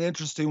going to be an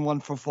interesting one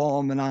for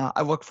Fulham, and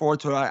I look forward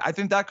to it. I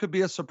think that could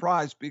be a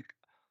surprise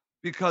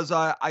because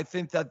I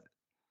think that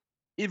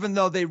even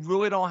though they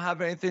really don't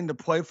have anything to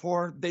play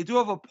for, they do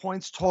have a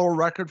points total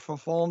record for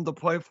Fulham to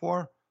play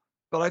for.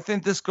 But I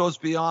think this goes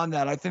beyond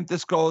that. I think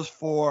this goes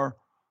for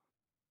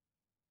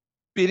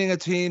beating a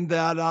team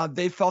that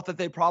they felt that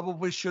they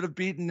probably should have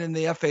beaten in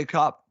the FA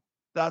Cup.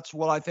 That's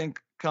what I think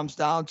comes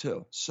down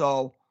to.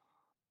 So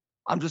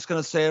I'm just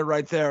going to say it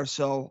right there.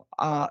 So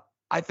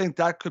I think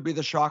that could be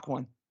the shock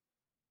one.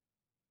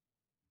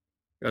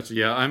 Gotcha.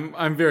 Yeah,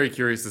 I'm very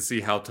curious to see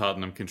how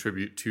Tottenham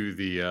contribute to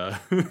the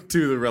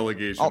to the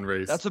relegation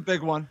race. That's a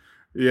big one.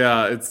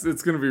 Yeah, it's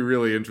going to be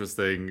really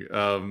interesting.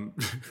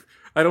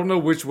 I don't know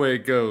which way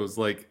it goes.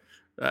 Like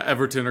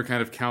Everton are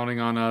kind of counting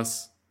on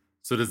us,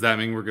 so does that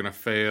mean we're going to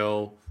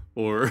fail,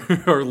 or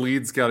are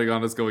Leeds counting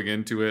on us going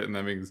into it, and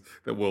that means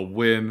that we'll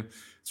win?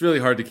 It's really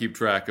hard to keep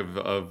track of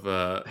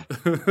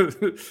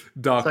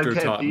Dr.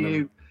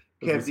 Tottenham.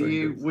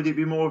 Would it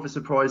be more of a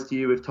surprise to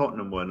you if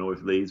Tottenham won or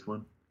if Leeds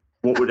won?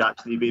 What would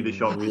actually be the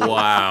shock?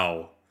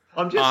 Wow.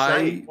 I'm just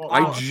saying.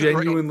 I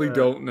genuinely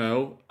don't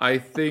know. I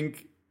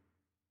think,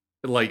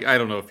 I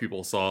don't know if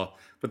people saw,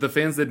 but the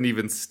fans didn't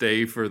even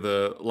stay for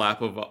the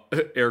lap of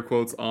air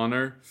quotes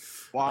honor.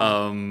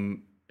 Wow.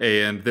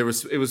 And it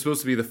was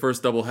supposed to be the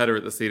first doubleheader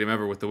at the stadium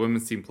ever, with the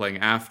women's team playing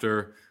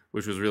after,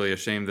 which was really a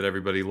shame that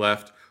everybody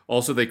left.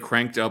 Also, they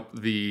cranked up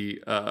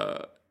the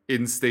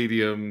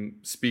in-stadium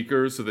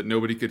speakers so that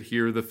nobody could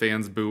hear the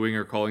fans booing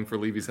or calling for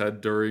Levy's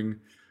head during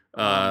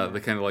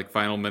the kind of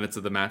final minutes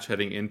of the match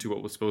heading into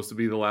what was supposed to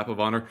be the lap of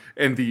honor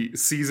and the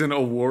season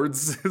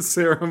awards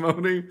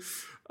ceremony,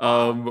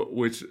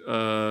 which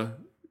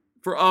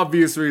for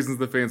obvious reasons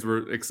the fans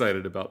were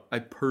excited about. I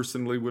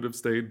personally would have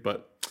stayed,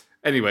 but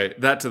anyway,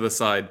 that to the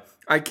side.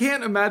 I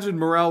can't imagine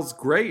morale's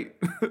great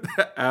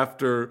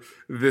after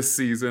this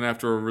season,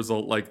 after a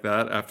result like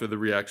that, after the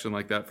reaction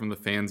like that from the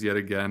fans yet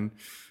again,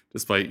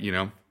 despite,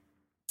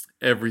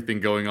 everything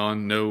going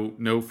on,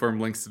 no firm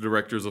links to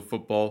directors of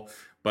football.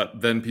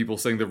 But then people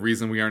saying the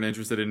reason we aren't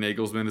interested in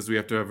Nagelsmann is we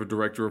have to have a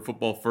director of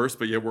football first,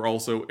 but yet we're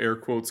also air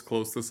quotes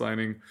close to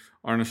signing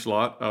Arne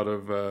Slot out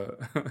of the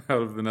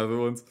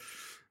Netherlands.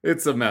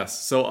 It's a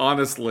mess. So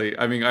honestly,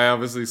 I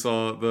obviously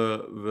saw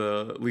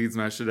the Leeds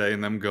match today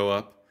and them go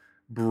up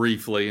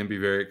briefly and be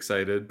very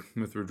excited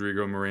with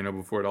Rodrigo Moreno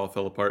before it all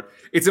fell apart.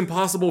 It's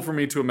impossible for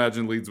me to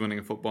imagine Leeds winning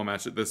a football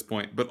match at this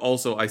point, but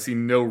also I see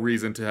no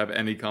reason to have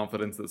any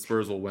confidence that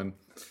Spurs will win.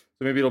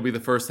 So maybe it'll be the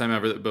first time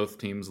ever that both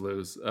teams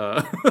lose,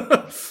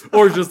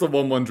 or just a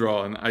 1-1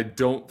 draw. And I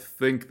don't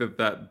think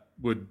that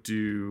would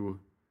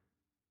do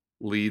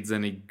Leeds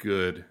any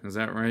good. Is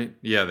that right?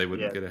 Yeah, they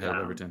wouldn't get ahead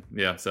of Everton.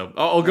 Yeah, so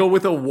I'll go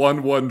with a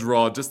 1-1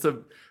 draw just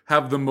to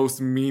have the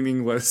most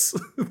meaningless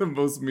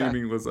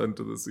end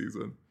to the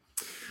season.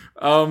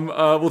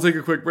 We'll take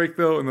a quick break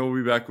though, and then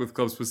we'll be back with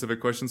club-specific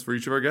questions for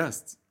each of our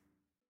guests.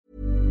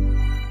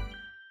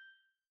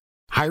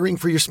 Hiring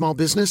for your small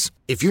business?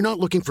 If you're not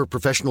looking for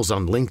professionals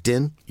on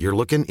LinkedIn, you're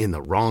looking in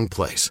the wrong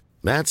place.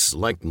 That's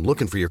like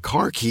looking for your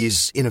car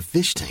keys in a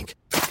fish tank.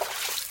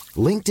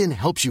 LinkedIn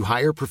helps you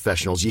hire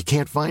professionals you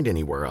can't find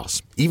anywhere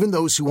else, even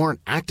those who aren't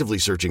actively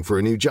searching for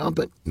a new job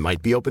but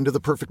might be open to the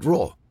perfect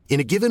role. In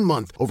a given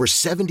month, over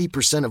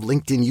 70% of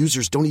LinkedIn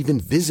users don't even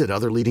visit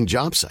other leading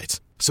job sites.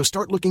 So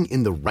start looking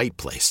in the right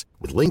place.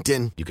 With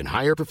LinkedIn, you can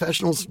hire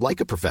professionals like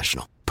a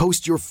professional.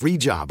 Post your free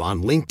job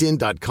on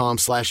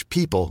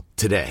linkedin.com/people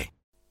today.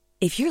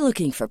 If you're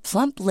looking for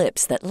plump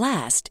lips that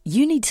last,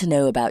 you need to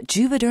know about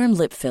Juvederm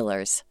lip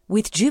fillers.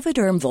 With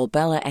Juvederm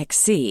Volbella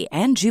XC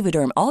and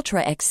Juvederm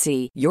Ultra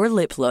XC, your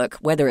lip look,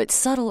 whether it's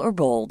subtle or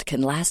bold, can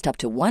last up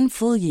to 1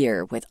 full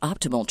year with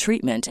optimal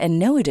treatment and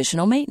no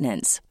additional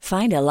maintenance.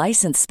 Find a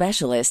licensed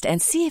specialist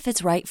and see if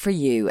it's right for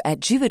you at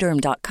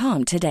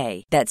Juvederm.com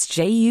today. That's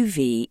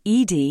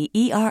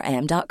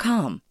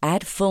JUVEDERM.com.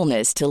 Add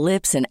fullness to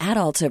lips in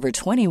adults over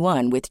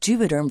 21 with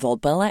Juvederm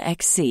Volbella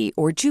XC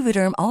or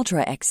Juvederm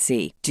Ultra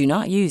XC. Do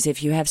not use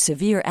if you have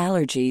severe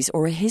allergies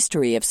or a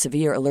history of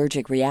severe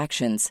allergic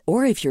reactions,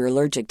 or if you're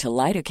allergic to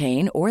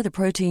lidocaine or the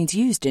proteins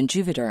used in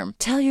Juvederm.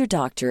 Tell your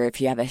doctor if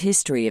you have a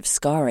history of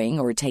scarring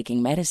or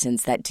taking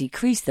medicines that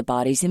decrease the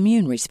body's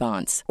immune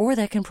response or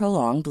that can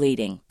prolong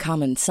bleeding.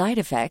 Common side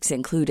effects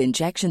include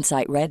injection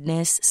site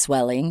redness,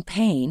 swelling,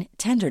 pain,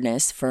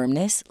 tenderness,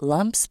 firmness,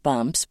 lumps,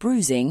 bumps,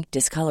 bruising,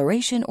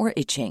 discoloration, or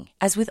itching.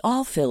 As with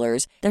all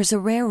fillers, there's a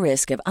rare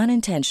risk of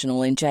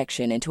unintentional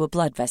injection into a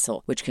blood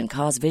vessel, which can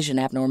cause vision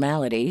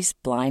abnormalities,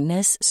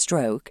 blindness,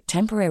 stroke,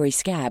 temporary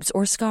scabs,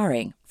 or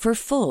scarring. For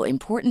full,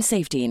 important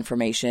safety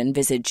information,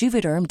 visit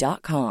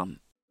Juvederm.com.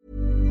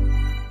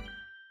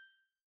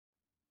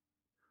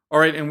 All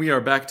right, and we are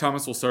back.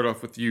 Thomas, we'll start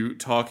off with you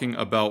talking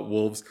about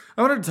Wolves.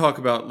 I wanted to talk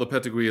about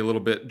Lopetegui a little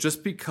bit,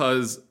 just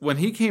because when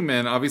he came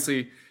in,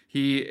 obviously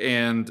he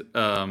and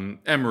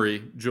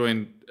Emery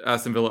joined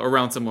Aston Villa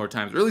around similar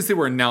times, or at least they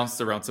were announced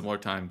around similar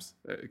times,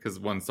 because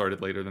one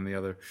started later than the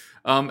other.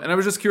 And I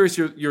was just curious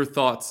your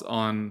thoughts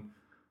on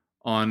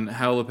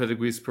how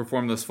Lopetegui's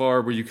performed thus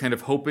far. Were you kind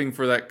of hoping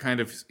for that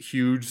kind of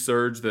huge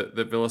surge that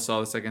Villa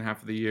saw the second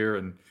half of the year?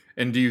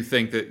 And do you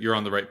think that you're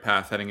on the right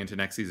path heading into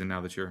next season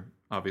now that you're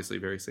obviously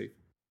very safe?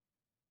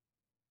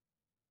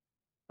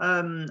 Yeah,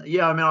 I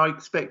mean, I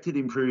expected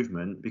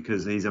improvement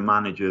because he's a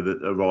manager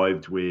that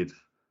arrived with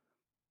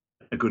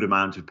a good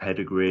amount of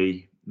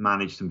pedigree,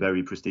 managed some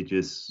very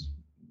prestigious,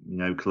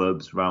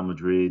 clubs, Real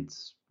Madrid,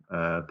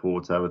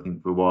 Porto, I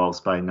think for a while,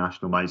 Spain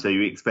national manager. So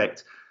you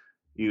expect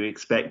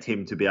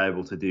him to be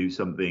able to do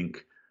something.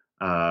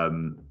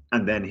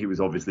 And then he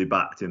was obviously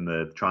backed in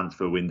the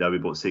transfer window. We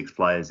bought 6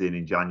 players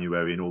in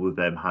January, and all of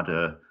them had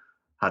a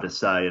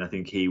say. And I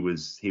think he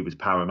was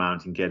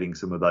paramount in getting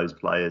some of those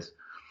players.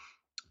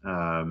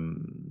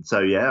 So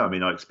yeah, I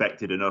mean, I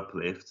expected an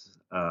uplift.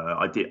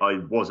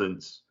 I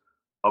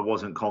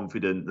wasn't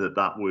confident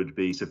that would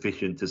be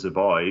sufficient to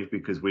survive,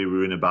 because we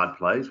were in a bad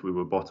place. We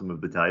were bottom of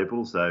the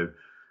table. So,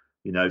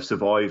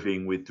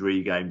 surviving with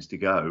 3 games to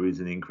go is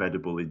an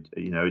incredible,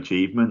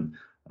 achievement.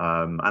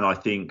 And I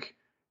think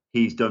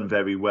he's done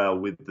very well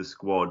with the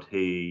squad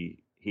he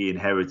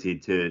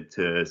inherited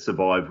to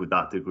survive with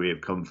that degree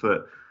of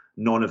comfort.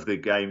 None of the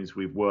games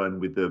we've won,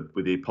 with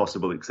the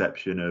possible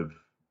exception of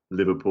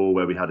Liverpool,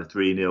 where we had a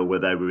 3-0, where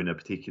they were in a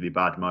particularly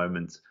bad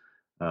moment.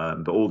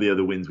 But all the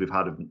other wins we've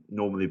had have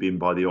normally been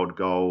by the odd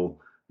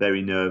goal,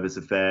 very nervous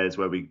affairs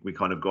where we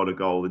kind of got a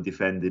goal and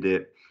defended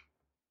it.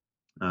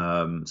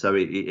 So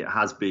it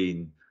has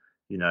been,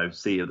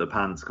 seat of the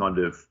pants kind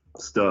of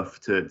stuff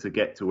to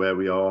get to where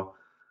we are.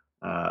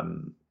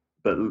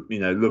 But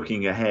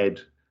looking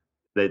ahead,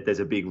 there's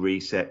a big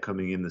reset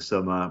coming in the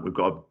summer. We've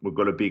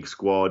got a big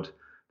squad.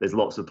 There's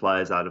lots of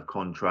players out of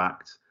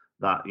contract.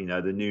 That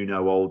the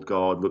Nuno old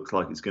guard looks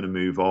like it's going to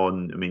move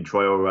on. I mean,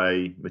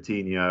 Traore,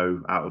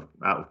 Moutinho out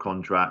of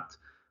contract,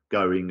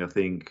 going. I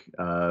think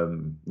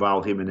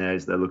Raul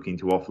Jimenez they're looking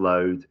to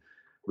offload.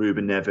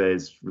 Ruben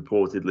Neves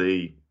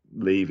reportedly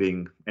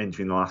leaving,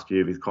 entering the last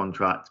year of his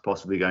contract,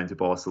 possibly going to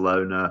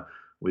Barcelona,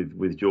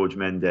 with George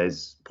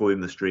Mendes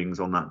pulling the strings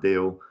on that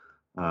deal.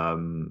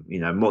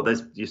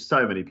 There's just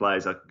so many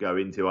players I could go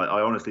into.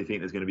 I honestly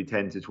think there's going to be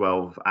 10 to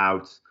 12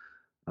 out.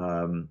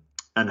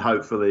 And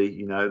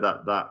hopefully,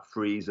 that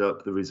frees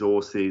up the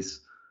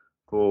resources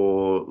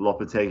for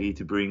Lopetegui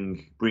to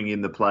bring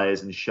in the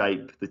players and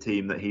shape the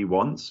team that he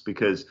wants.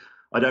 Because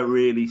I don't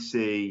really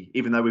see,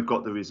 even though we've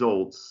got the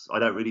results, I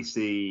don't really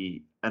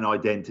see an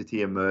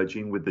identity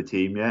emerging with the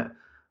team yet.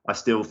 I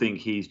still think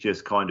he's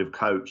just kind of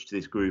coached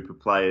this group of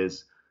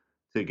players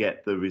to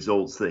get the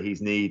results that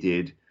he's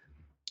needed.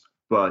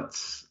 But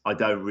I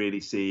don't really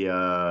see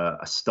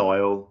a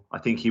style. I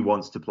think he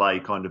wants to play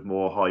kind of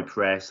more high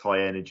press,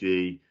 high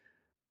energy.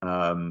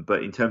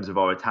 But in terms of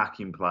our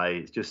attacking play,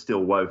 it's just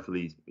still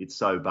woefully, it's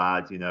so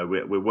bad.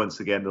 We're once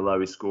again the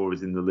lowest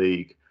scorers in the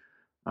league.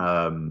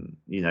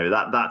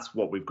 That's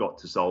what we've got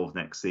to solve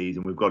next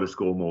season. We've got to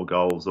score more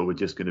goals, or we're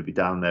just going to be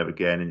down there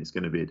again, and it's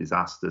going to be a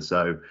disaster.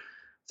 So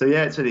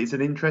yeah, it's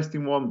an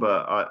interesting one.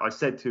 But I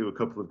said to a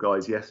couple of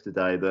guys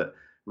yesterday that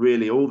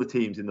really all the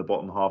teams in the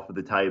bottom half of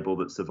the table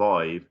that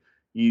survive,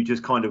 you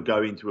just kind of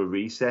go into a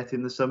reset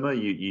in the summer.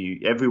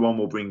 Everyone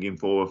will bring in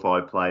 4 or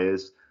 5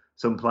 players.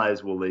 Some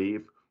players will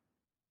leave.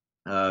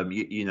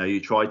 You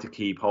try to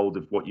keep hold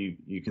of what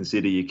you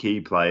consider your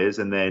key players,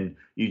 and then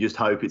you just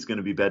hope it's going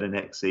to be better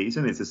next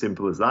season. It's as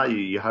simple as that.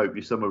 You hope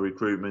your summer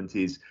recruitment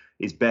is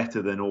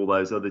better than all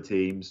those other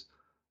teams,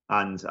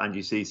 and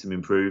you see some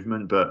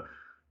improvement. But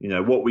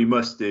what we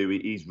must do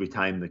is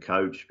retain the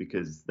coach,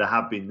 because there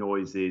have been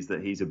noises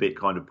that he's a bit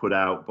kind of put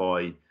out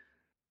by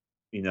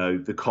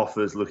the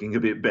coffers looking a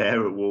bit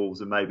bare at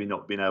Wolves, and maybe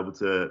not being able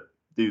to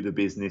do the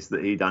business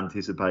that he'd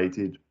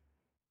anticipated.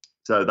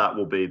 So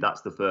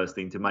that's the first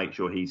thing, to make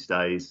sure he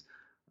stays,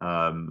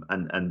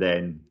 and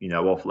then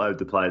offload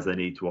the players they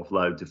need to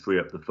offload to free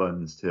up the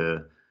funds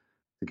to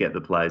get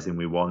the players in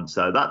we want.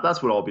 So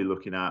that's what I'll be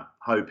looking at,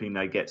 hoping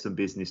they get some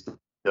business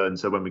done.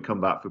 So when we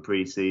come back for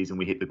pre-season,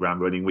 we hit the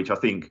ground running, which I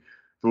think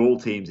for all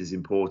teams is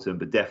important,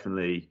 but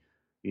definitely,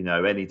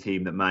 any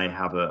team that may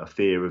have a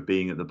fear of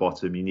being at the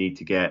bottom, you need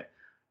to get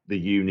the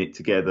unit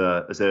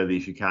together as early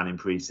as you can in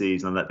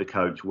pre-season and let the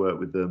coach work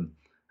with them.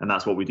 And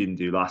that's what we didn't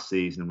do last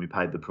season, and we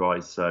paid the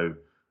price. So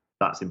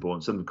that's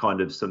important,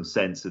 some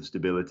sense of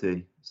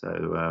stability.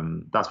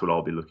 So that's what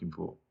I'll be looking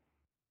for.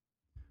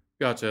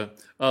 Gotcha.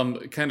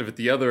 Kind of at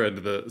the other end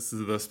of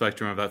the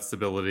spectrum of that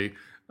stability,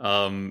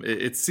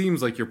 it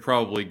seems like you're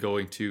probably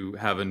going to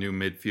have a new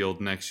midfield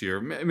next year.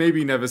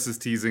 Maybe Neves is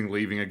teasing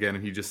leaving again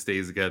and he just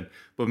stays again.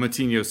 But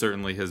Moutinho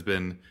certainly has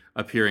been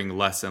appearing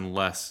less and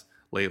less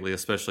lately,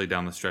 especially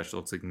down the stretch. It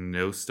looks like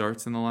no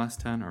starts in the last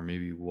 10, or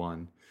maybe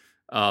one.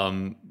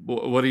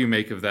 What do you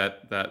make of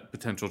that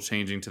potential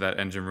changing to that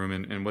engine room,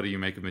 and what do you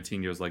make of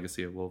Moutinho's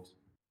legacy at Wolves?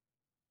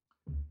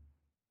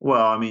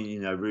 Well, I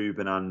mean,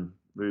 Ruben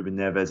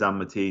Neves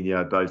and Moutinho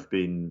have both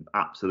been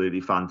absolutely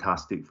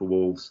fantastic for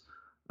Wolves.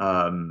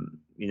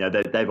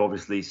 They've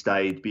obviously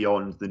stayed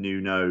beyond the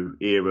Nuno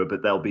era,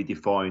 but they'll be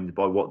defined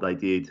by what they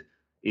did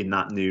in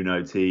that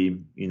Nuno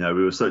team. We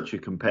were such a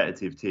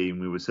competitive team.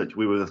 We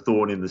were the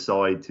thorn in the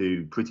side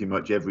to pretty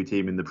much every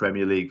team in the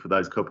Premier League for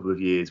those couple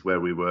of years where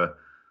we were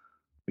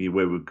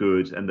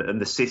good,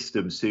 and the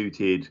system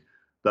suited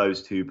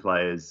those two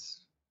players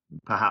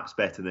perhaps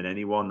better than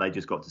anyone. They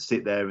just got to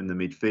sit there in the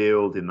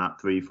midfield in that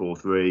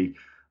 3-4-3,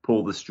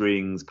 pull the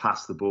strings,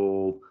 pass the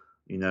ball,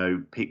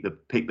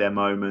 pick their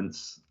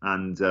moments,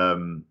 and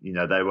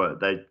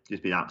they've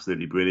just been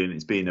absolutely brilliant.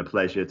 It's been a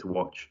pleasure to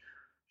watch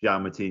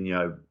João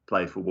Moutinho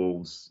play for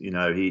Wolves.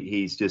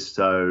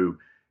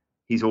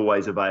 He's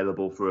always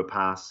available for a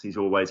pass. He's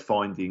always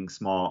finding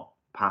smart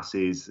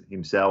passes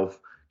himself,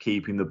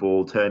 keeping the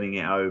ball, turning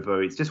it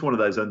over. It's just one of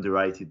those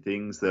underrated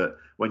things that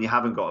when you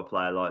haven't got a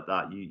player like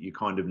that, you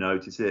kind of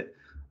notice it.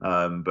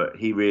 But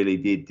he really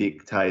did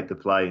dictate the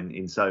play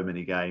in so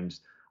many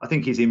games. I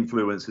think his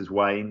influence has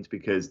waned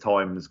because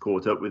time has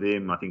caught up with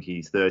him. I think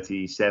he's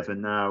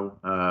 37 now,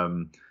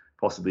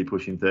 possibly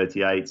pushing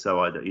 38. So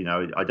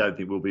I don't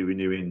think we'll be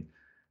renewing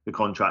the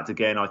contract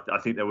again. I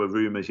think there were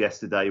rumours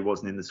yesterday he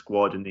wasn't in the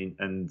squad,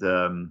 and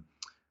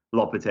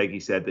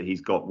Lopetegui said that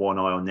he's got one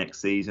eye on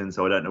next season,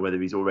 so I don't know whether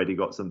he's already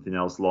got something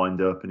else lined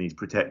up and he's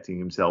protecting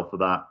himself for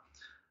that.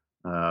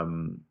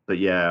 But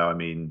yeah, I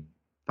mean,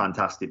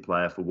 fantastic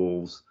player for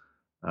Wolves.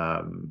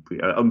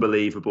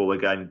 Unbelievable.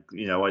 Again,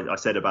 I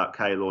said about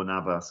Keylor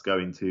Navas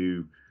going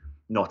to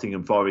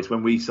Nottingham Forest.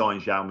 When we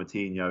signed João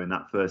Moutinho in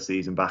that first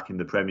season back in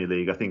the Premier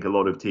League, I think a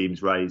lot of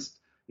teams raised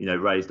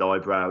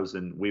eyebrows,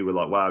 and we were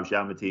like, wow,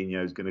 João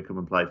Moutinho is going to come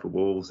and play for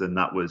Wolves. And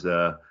that was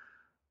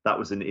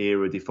an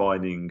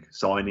era-defining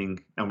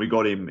signing, and we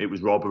got him. It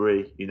was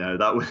robbery,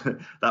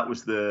 that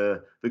was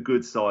the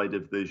good side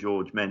of the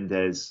Jorge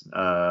Mendes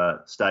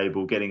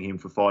stable. Getting him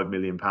for £5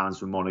 million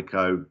from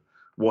Monaco,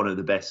 one of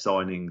the best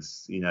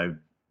signings,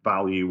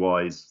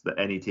 value-wise, that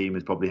any team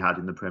has probably had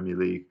in the Premier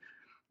League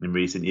in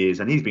recent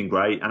years. And he's been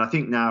great. And I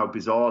think now,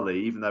 bizarrely,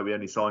 even though we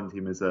only signed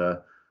him as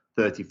a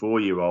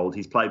 34-year-old,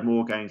 he's played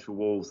more games for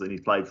Wolves than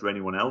he's played for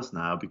anyone else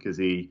now, because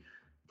he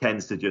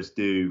tends to just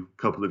do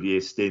a couple of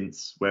years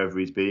stints wherever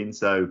he's been.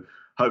 So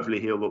hopefully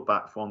he'll look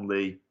back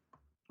fondly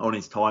on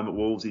his time at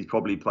Wolves. He's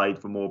probably played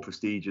for more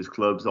prestigious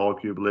clubs,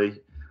 arguably,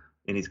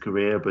 in his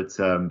career, but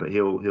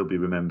he'll be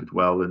remembered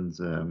well.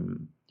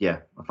 And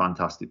a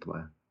fantastic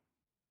player.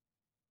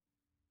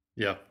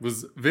 Yeah,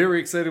 was very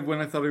excited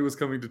when I thought he was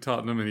coming to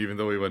Tottenham, and even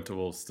though he went to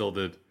Wolves, still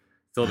did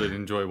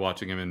enjoy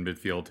watching him in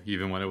midfield,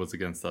 even when it was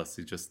against us.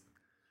 He's just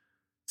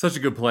such a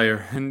good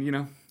player,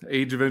 and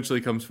age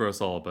eventually comes for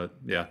us all. But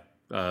yeah.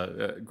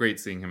 Great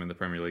seeing him in the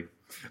Premier League.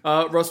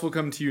 Russ, we'll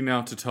come to you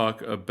now to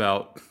talk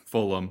about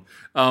Fulham.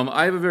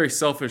 I have a very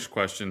selfish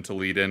question to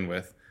lead in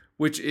with,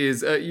 which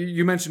is,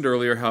 you mentioned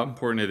earlier how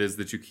important it is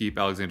that you keep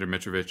Alexander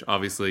Mitrovic.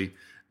 Obviously,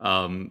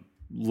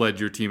 led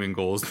your team in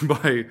goals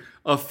by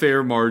a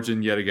fair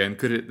margin yet again.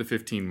 Could hit the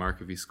 15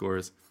 mark if he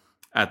scores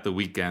at the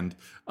weekend.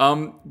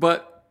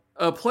 But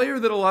a player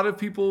that a lot of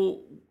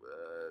people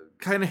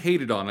kind of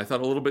hated on, I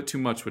thought a little bit too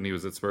much when he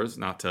was at Spurs,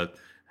 not to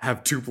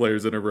have two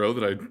players in a row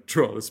that I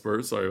draw to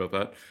Spurs, sorry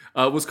about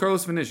that, was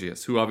Carlos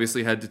Vinicius, who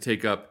obviously had to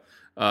take up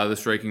the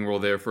striking role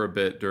there for a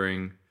bit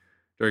during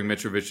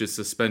Mitrovic's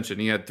suspension.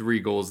 He had 3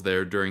 goals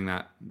there during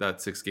that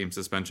 6-game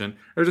suspension.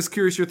 I'm just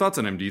curious your thoughts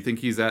on him. Do you think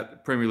he's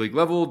at Premier League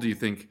level? Do you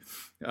think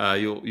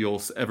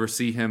you'll ever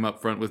see him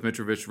up front with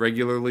Mitrovic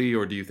regularly,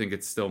 or do you think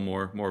it's still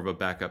more of a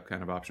backup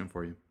kind of option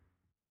for you?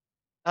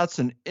 That's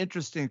an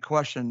interesting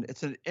question.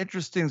 It's an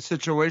interesting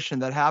situation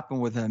that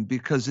happened with him,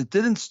 because it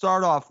didn't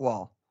start off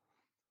well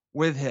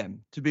with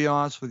him, to be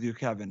honest with you,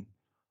 Kevin.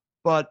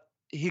 But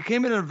he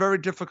came in a very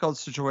difficult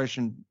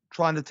situation,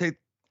 trying to take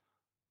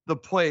the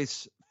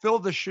place, fill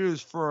the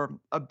shoes for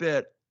a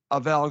bit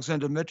of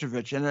Alexander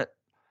Mitrovic,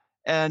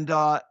 and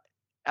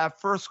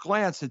at first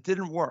glance, it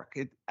didn't work.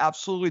 It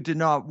absolutely did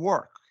not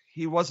work.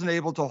 He wasn't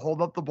able to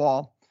hold up the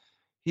ball.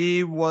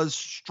 He was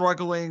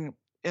struggling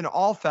in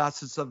all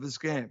facets of his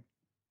game.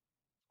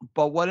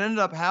 But what ended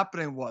up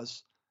happening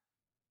was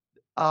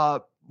uh,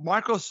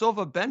 Marco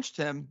Silva benched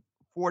him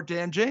for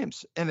Dan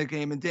James in the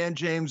game, and Dan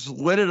James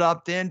lit it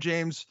up. Dan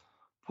James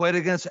played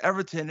against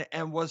Everton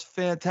and was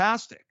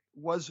fantastic,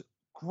 was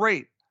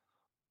great.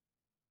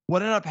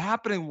 What ended up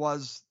happening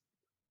was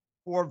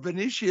for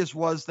Vinicius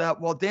was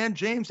that, well, Dan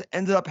James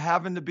ended up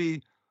having to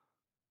be,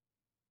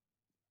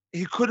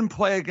 he couldn't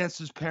play against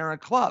his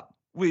parent club,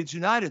 Leeds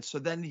United. So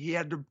then he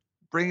had to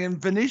bring in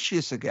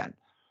Vinicius again.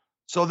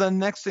 So then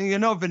next thing you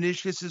know,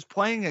 Vinicius is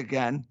playing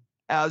again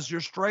as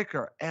your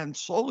striker. And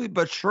slowly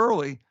but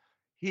surely,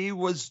 he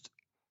was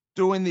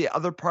doing the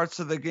other parts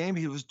of the game.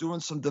 He was doing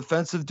some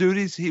defensive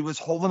duties. He was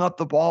holding up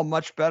the ball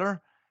much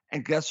better.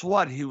 And guess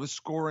what? He was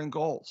scoring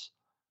goals.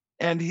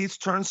 And he's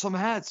turned some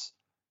heads.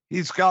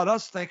 He's got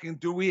us thinking,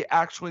 do we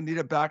actually need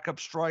a backup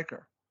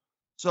striker?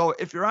 So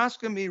if you're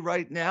asking me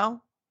right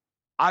now,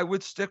 I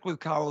would stick with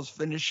Carlos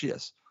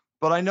Vinicius.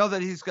 But I know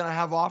that he's going to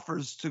have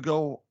offers to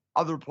go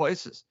other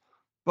places.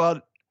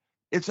 But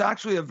it's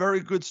actually a very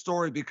good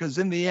story because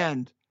in the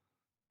end,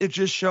 it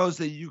just shows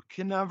that you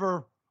can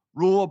never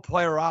rule a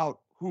player out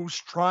who's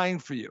trying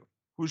for you,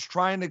 who's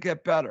trying to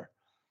get better.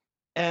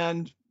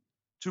 And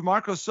to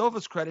Marco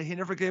Silva's credit, he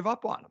never gave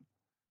up on him.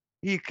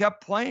 He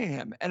kept playing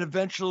him, and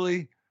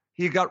eventually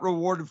he got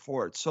rewarded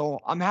for it. So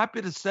I'm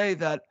happy to say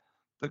that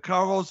the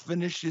Carlos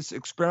Vinicius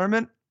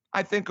experiment,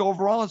 I think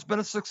overall has been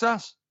a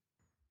success.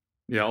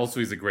 Yeah, also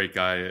he's a great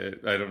guy.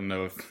 I don't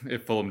know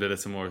if Fulham did a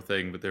similar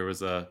thing, but there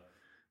was a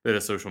bit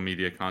of social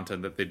media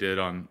content that they did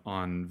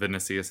on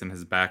Vinicius and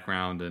his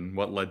background and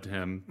what led to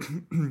him.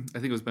 I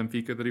think it was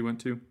Benfica that he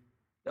went to.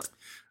 Yep.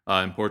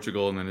 In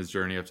Portugal, and then his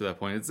journey up to that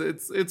point.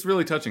 It's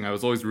really touching. I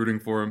was always rooting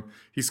for him.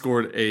 He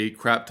scored a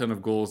crap ton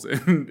of goals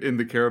in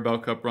the Carabao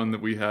Cup run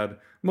that we had,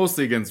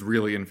 mostly against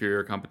really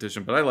inferior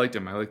competition. But I liked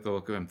him. I liked the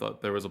look of him.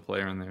 Thought there was a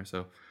player in there.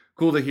 So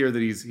cool to hear that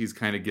he's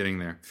kind of getting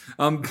there.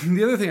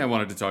 The other thing I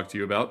wanted to talk to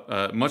you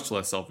about, much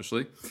less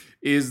selfishly,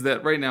 is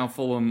that right now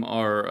Fulham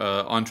are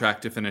on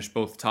track to finish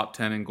both top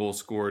 10 in goals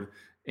scored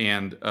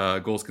and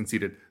goals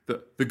conceded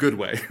the good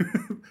way.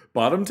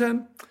 Bottom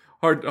 10?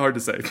 Hard to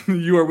say.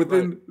 You are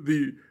within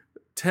the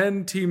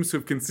 10 teams who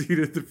have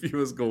conceded the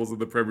fewest goals in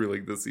the Premier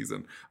League this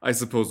season, I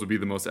suppose would be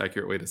the most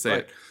accurate way to say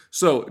it.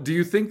 So do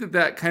you think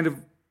that kind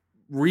of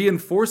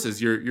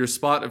reinforces your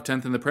spot of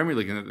 10th in the Premier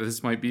League and that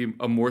this might be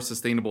a more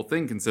sustainable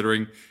thing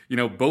considering,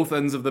 both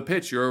ends of the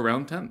pitch, you're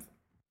around 10th?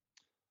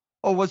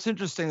 Oh, what's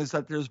interesting is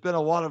that there's been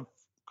a lot of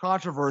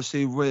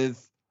controversy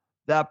with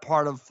that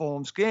part of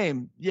Fulham's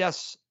game.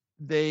 Yes,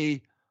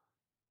 they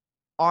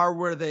are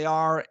where they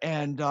are.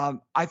 And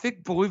I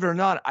think, believe it or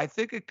not, I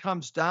think it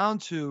comes down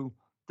to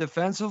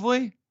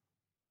defensively,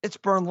 it's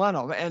Bernd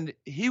Leno. And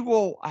he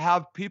will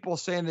have people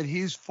saying that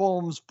he's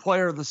Fulham's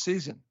player of the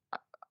season.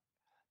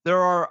 There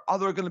are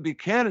other going to be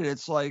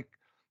candidates like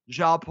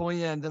João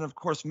Palhinha and then, of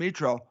course,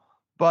 Mitro.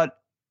 But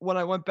when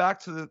I went back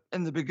to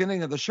in the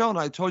beginning of the show and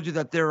I told you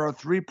that there are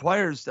 3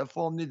 players that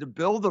Fulham need to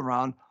build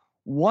around,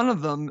 one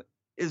of them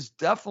is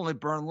definitely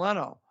Bernd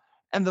Leno.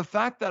 And the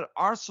fact that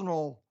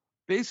Arsenal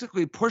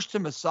basically pushed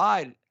him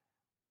aside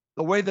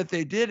the way that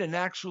they did and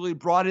actually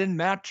brought in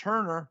Matt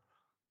Turner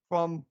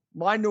from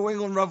my New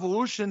England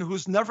Revolution,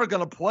 who's never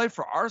going to play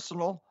for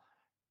Arsenal.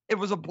 It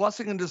was a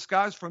blessing in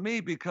disguise for me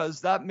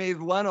because that made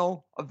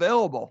Leno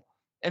available.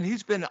 And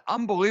he's been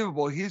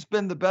unbelievable. He's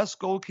been the best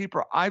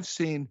goalkeeper I've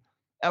seen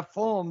at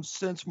Fulham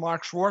since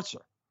Mark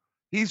Schwarzer.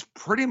 He's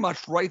pretty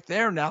much right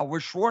there now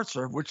with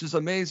Schwarzer, which is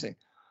amazing.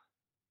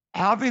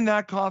 Having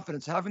that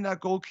confidence, having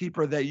that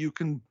goalkeeper that you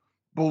can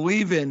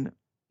believe in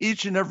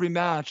each and every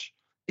match,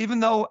 even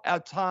though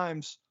at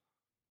times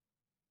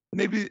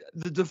maybe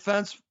the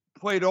defense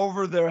played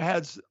over their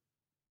heads,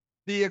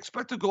 the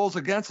expected goals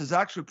against is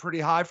actually pretty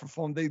high for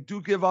Fulham. They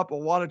do give up a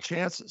lot of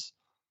chances.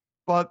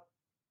 But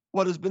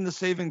what has been the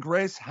saving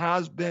grace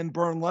has been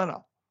Bernd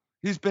Leno.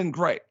 He's been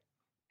great.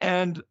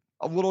 And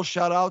a little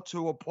shout out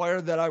to a player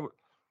that I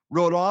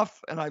wrote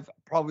off, and I've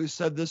probably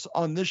said this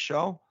on this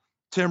show,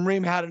 Tim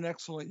Ream had an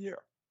excellent year.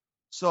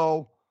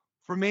 So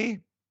for me,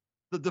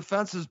 the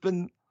defense has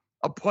been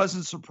a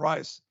pleasant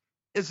surprise.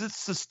 Is it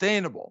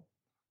sustainable?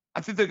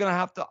 I think they're going to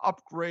have to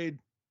upgrade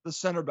the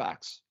center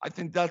backs. I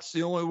think that's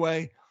the only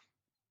way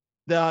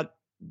that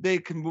they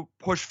can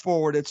push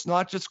forward. It's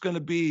not just going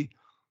to be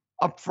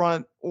up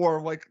front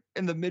or like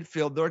in the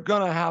midfield. They're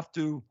going to have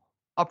to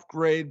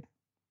upgrade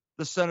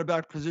the center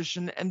back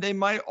position, and they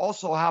might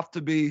also have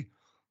to be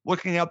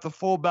looking at the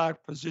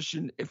fullback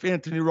position if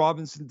Anthony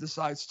Robinson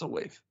decides to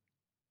leave.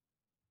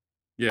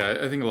 Yeah,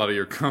 I think a lot of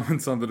your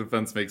comments on the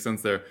defense make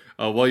sense there.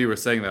 While you were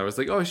saying that, I was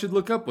like, I should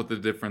look up what the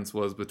difference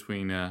was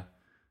between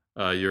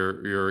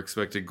your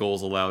expected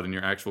goals allowed and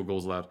your actual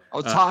goals allowed.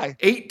 Oh, tie.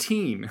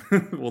 18.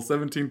 Well,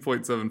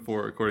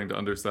 17.74 according to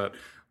Understat.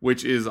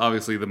 which is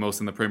obviously the most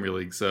in the Premier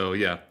League. So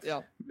yeah,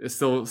 it's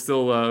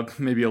still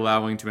maybe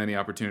allowing too many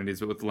opportunities,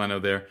 but with Leno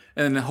there,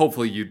 and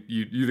hopefully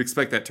you'd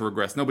expect that to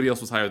regress. Nobody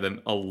else was higher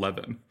than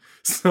 11,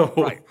 so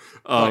Right.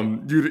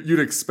 You'd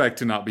expect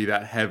to not be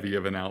that heavy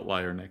of an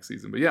outlier next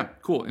season. But yeah,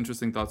 cool,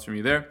 interesting thoughts from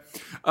you there.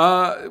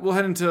 We'll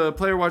head into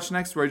Player Watch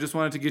next, where I just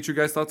wanted to get your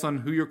guys' thoughts on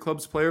who your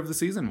club's player of the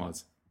season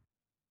was.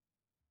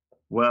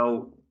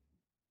 Well,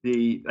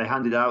 they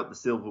handed out the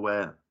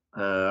silverware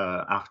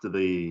after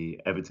the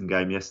Everton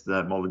game yesterday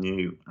at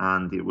Molineux,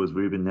 and it was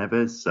Ruben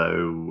Neves.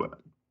 So,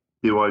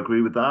 do I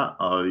agree with that?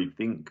 I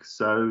think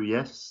so.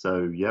 Yes.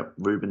 So, yep,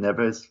 Ruben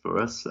Neves for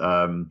us.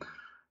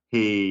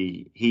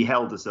 He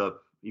held us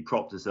up. He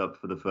propped us up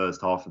for the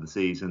first half of the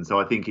season. So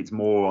I think it's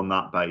more on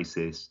that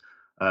basis.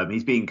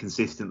 He's been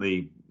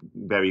consistently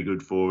very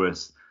good for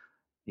us.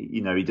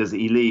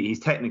 He's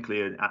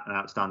technically an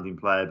outstanding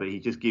player, but he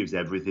just gives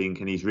everything,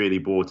 and he's really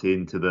bought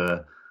into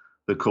the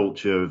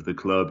culture of the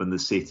club and the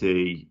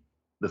city.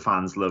 The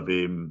fans love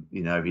him.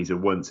 He's a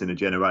once in a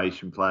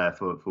generation player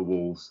for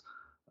Wolves.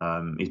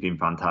 He's been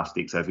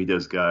fantastic. So if he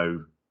does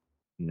go,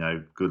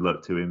 good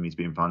luck to him. He's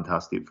been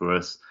fantastic for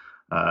us.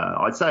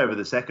 I'd say over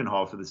the second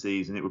half of the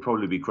season, it would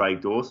probably be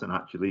Craig Dawson,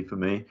 actually, for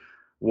me.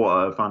 What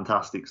a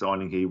fantastic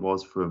signing he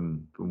was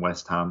from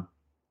West Ham.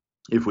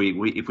 If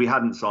we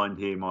hadn't signed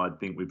him, I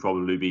think we'd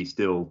probably be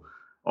still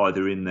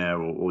either in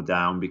there or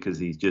down, because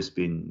he's just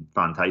been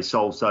fantastic. He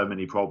solved so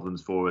many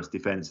problems for us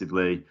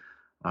defensively.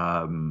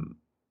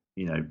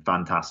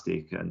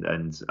 Fantastic.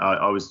 And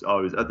I was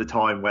at the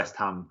time, West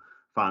Ham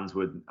fans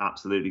were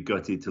absolutely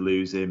gutted to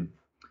lose him.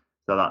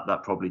 So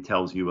that probably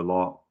tells you a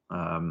lot.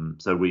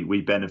 So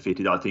we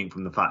benefited, I think,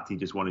 from the fact he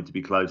just wanted to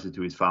be closer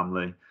to his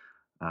family.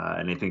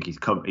 And I think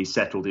he's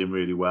settled in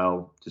really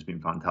well. Just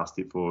been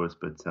fantastic for us.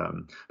 But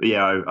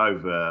yeah,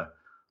 over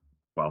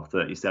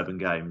 37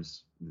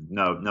 games,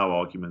 no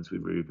arguments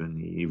with Ruben.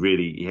 He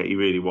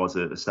really was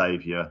a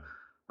saviour,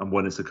 and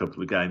won us a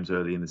couple of games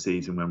early in the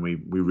season when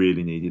we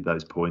really needed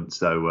those points.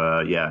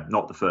 So yeah,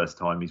 not the first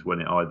time he's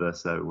won it either.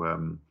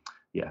 So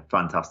yeah,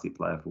 fantastic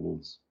player for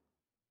Wolves.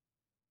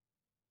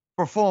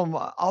 For Fulham,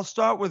 I'll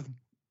start with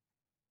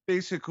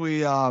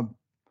basically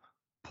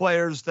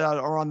players that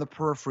are on the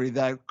periphery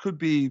that could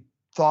be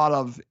thought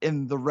of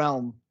in the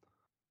realm,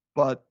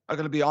 but are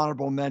going to be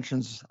honorable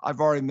mentions. I've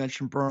already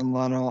mentioned Bernd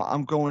Leno.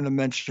 I'm going to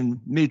mention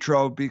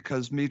Mitro,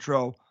 because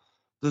Mitro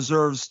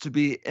deserves to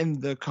be in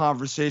the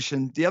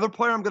conversation. The other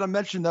player I'm going to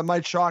mention that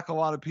might shock a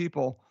lot of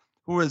people,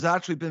 who has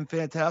actually been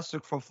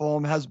fantastic for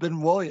Fulham, has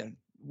been Willian.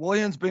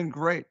 Willian's been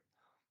great.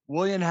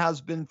 Willian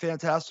has been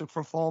fantastic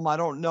for Fulham. I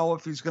don't know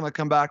if he's going to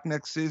come back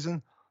next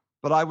season,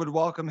 but I would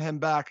welcome him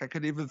back. I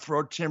could even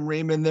throw Tim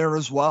Ream in there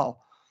as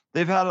well.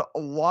 They've had a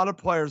lot of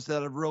players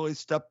that have really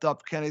stepped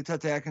up. Kenny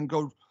Tete, I can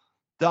go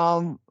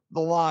down the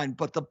line.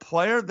 But the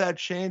player that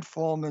changed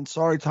Fulham, and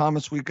sorry,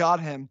 Thomas, we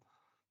got him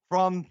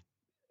from,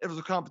 it was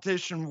a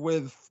competition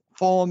with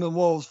Fulham and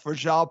Wolves for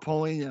João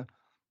Palhinha.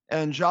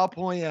 And João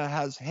Palhinha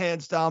has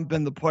hands down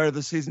been the player of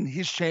the season.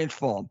 He's changed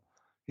Fulham.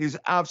 He's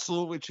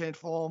absolutely changed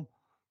Fulham.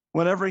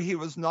 Whenever he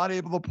was not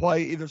able to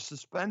play, either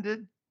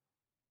suspended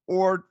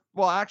or,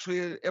 well,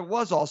 actually, it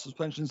was all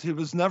suspensions. He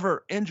was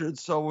never injured,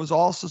 so it was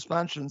all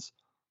suspensions.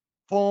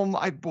 Fulham,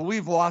 I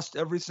believe, lost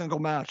every single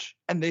match,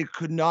 and they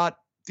could not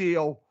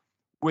deal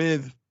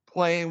with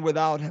playing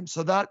without him.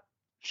 So that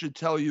should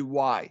tell you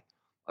why.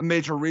 A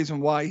major reason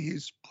why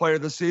he's player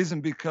of the season,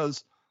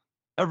 because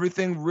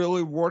everything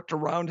really worked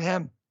around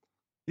him.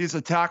 He's a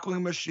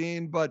tackling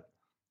machine, but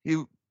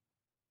he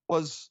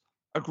was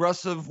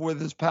aggressive with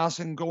his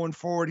passing going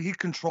forward. He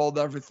controlled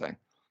everything.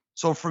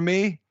 So for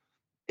me,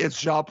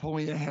 it's João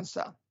Palhinha hands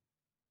down.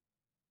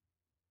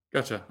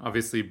 Gotcha.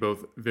 Obviously,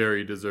 both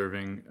very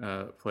deserving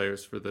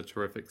players for the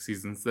terrific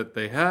seasons that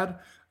they had.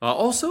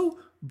 Also,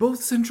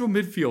 both central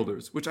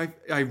midfielders, which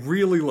I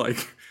really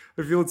like.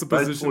 I feel it's a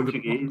position.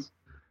 Portuguese.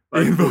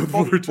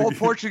 Both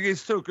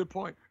Portuguese too. Good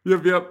point.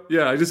 Yep.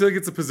 Yeah, I just feel like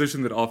it's a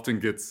position that often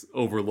gets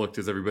overlooked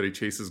as everybody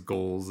chases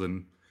goals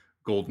and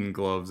golden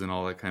gloves and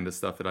all that kind of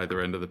stuff at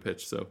either end of the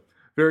pitch. So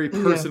very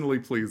personally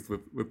pleased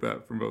with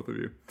that from both of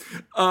you.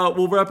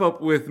 We'll wrap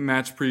up with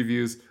match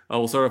previews.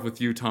 We'll start off with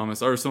you,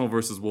 Thomas. Arsenal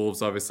versus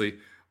Wolves. Obviously,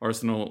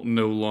 Arsenal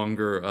no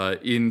longer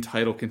in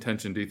title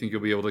contention. Do you think you'll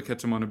be able to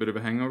catch them on a bit of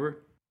a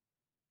hangover?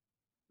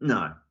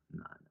 No.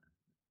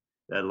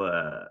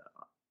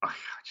 I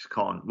just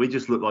can't. We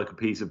just look like a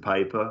piece of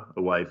paper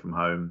away from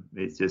home.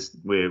 It's just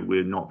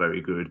we're not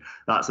very good.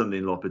 That's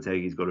something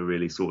Lopetegui's got to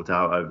really sort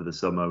out over the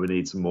summer. We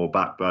need some more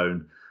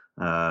backbone.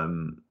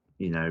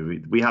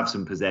 We have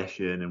some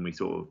possession and we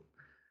sort of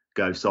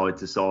go side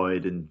to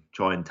side and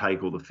try and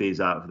take all the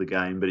fizz out of the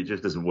game, but it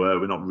just doesn't work.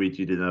 We're not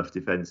rigid enough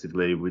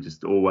defensively. We're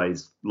just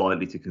always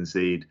likely to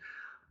concede.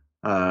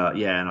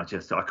 And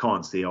I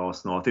can't see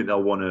Arsenal. I think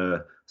they'll want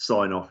to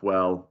sign off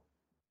well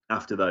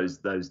after those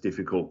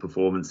difficult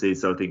performances.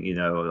 So I think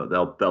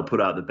they'll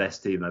put out the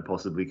best team they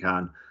possibly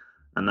can,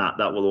 and that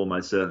will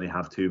almost certainly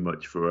have too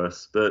much for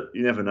us. But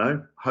you never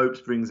know. Hope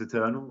springs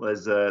eternal.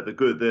 There's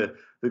the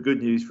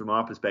good news from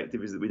our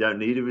perspective is that we don't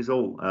need a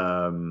result.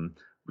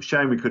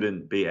 shame we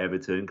couldn't beat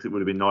Everton, because it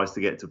would have been nice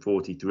to get to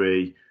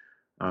 43.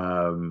 But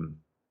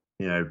and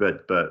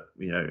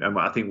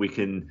I think we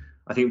can.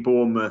 I think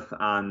Bournemouth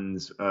and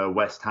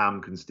West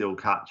Ham can still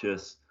catch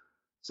us.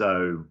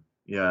 So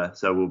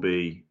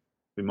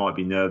we might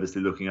be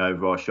nervously looking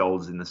over our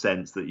shoulders, in the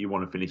sense that you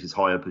want to finish as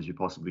high up as you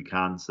possibly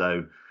can.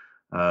 So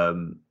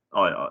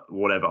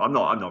whatever. I'm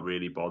not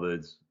really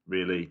bothered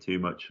really too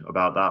much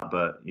about that,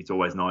 but it's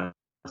always nice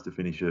to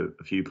finish a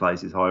few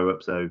places higher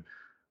up. So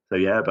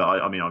yeah, but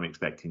I'm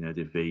expecting a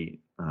defeat.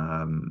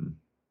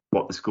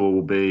 What the score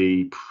will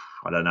be,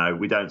 I don't know.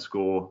 We don't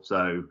score,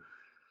 so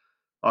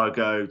I'll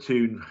go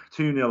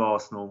 2-0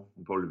 Arsenal.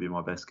 Will probably be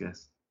my best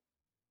guess.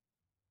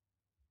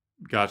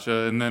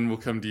 Gotcha. And then we'll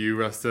come to you,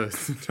 Russ, to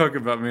talk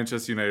about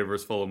Manchester United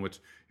versus Fulham, which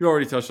you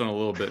already touched on a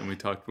little bit, and we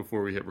talked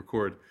before we hit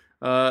record.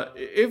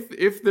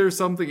 If there's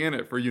something in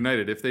it for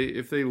United,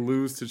 if they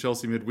lose to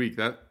Chelsea midweek,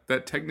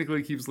 that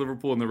technically keeps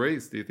Liverpool in the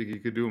race. Do you think you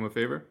could do them a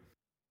favor?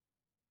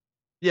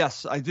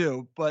 Yes, I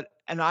do.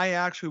 And I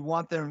actually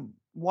want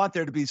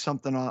there to be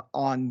something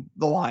on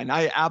the line.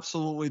 I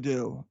absolutely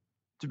do,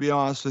 to be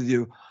honest with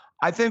you.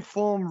 I think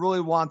Fulham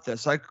really want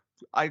this.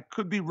 I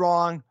could be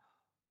wrong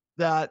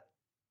that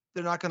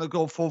they're not going to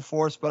go full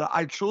force, but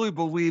I truly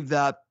believe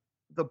that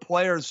the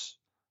players,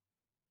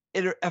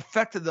 it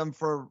affected them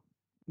for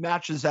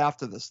matches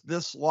after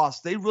this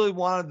loss. They really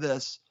wanted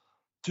this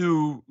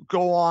to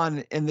go on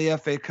in the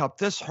FA Cup.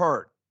 This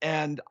hurt.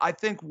 And I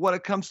think what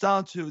it comes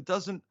down to, it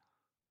doesn't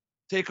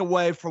take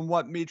away from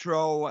what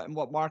Mitro and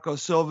what Marco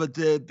Silva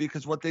did,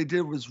 because what they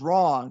did was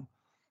wrong.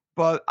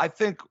 But I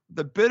think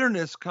the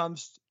bitterness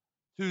comes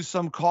to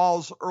some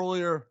calls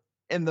earlier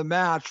in the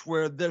match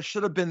where there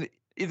should have been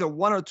either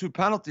one or two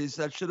penalties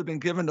that should have been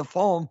given to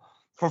Fulham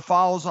for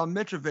fouls on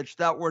Mitrovic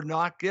that were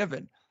not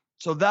given.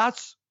 So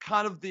that's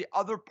kind of the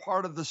other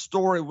part of the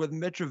story with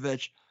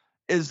Mitrovic,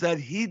 is that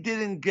he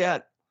didn't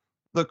get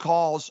the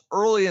calls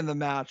early in the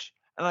match.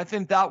 And I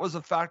think that was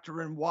a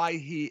factor in why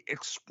he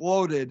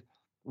exploded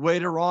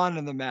later on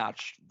in the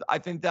match. I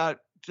think that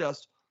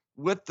just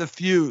lit the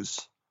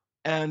fuse,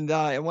 and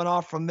it went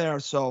off from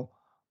there. So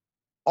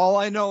all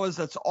I know is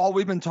that's all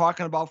we've been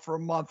talking about for a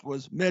month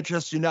was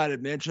Manchester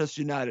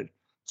United.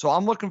 So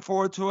I'm looking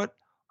forward to it.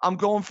 I'm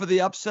going for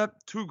the upset.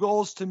 2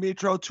 goals to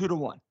Mitro,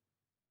 2-1.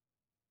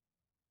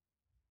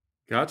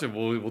 Gotcha.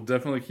 Well, we'll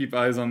definitely keep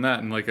eyes on that.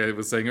 And like I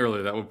was saying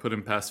earlier, that would put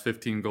him past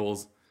 15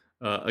 goals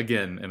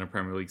again in a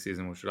Premier League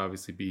season, which would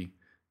obviously be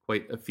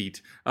quite a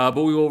feat.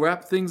 But we will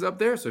wrap things up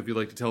there. So if you'd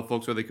like to tell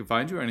folks where they can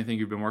find you or anything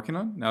you've been working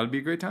on, now would be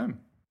a great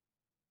time.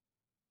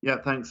 Yeah,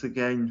 thanks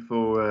again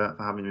for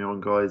having me on,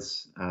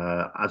 guys.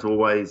 As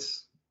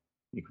always,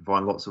 you can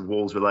find lots of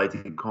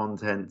Wolves-related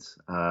content.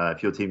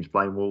 If your team's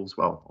playing Wolves,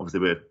 well,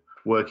 obviously we're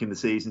working the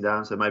season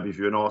down, so maybe if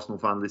you're an Arsenal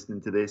fan listening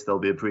to this, there'll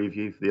be a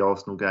preview for the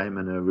Arsenal game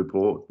and a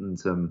report and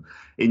some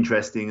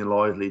interesting and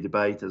lively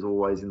debate, as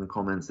always, in the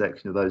comment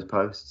section of those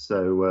posts. So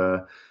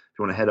if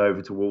you want to head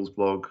over to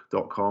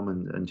wolvesblog.com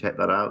and check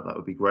that out, that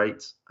would be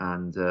great.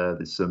 And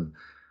there's some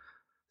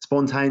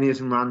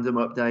spontaneous and random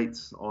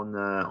updates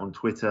on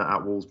Twitter at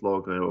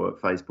Wolvesblog or at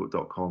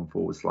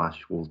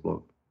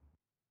facebook.com/Wolvesblog.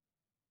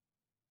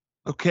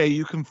 Okay,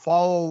 you can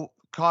follow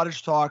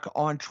Cottage Talk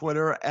on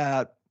Twitter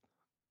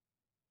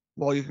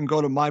you can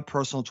go to my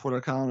personal Twitter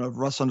account of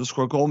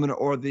Russ_Goldman,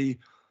 or the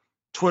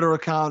Twitter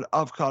account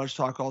of Cottage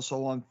Talk,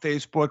 also on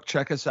Facebook.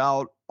 Check us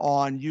out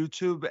on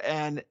YouTube,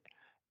 and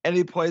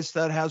any place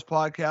that has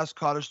podcasts,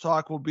 Cottage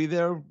Talk will be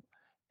there.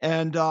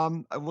 And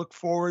I look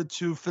forward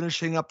to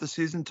finishing up the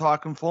season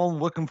talking Fulham,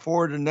 looking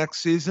forward to next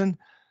season.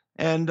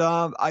 And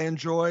I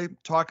enjoy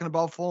talking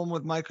about Fulham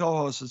with my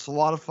co-hosts. It's a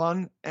lot of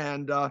fun.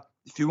 And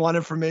if you want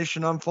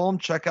information on Fulham,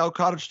 check out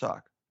Cottage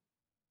Talk.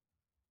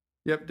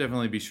 Yep,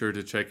 definitely be sure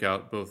to check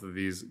out both of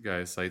these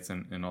guys' sites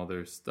and all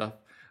their stuff.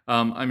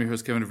 I'm your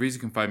host, Kevin DeVries. You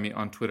can find me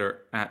on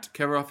Twitter at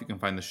Keveroff. You can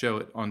find the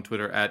show on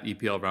Twitter at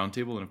EPL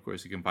Roundtable. And of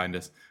course, you can find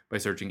us by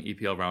searching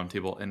EPL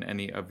Roundtable in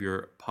any of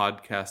your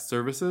podcast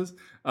services.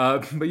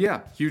 But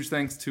yeah, huge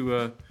thanks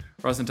to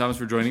Russ and Thomas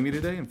for joining me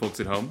today. And folks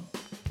at home,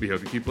 we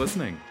hope you keep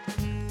listening.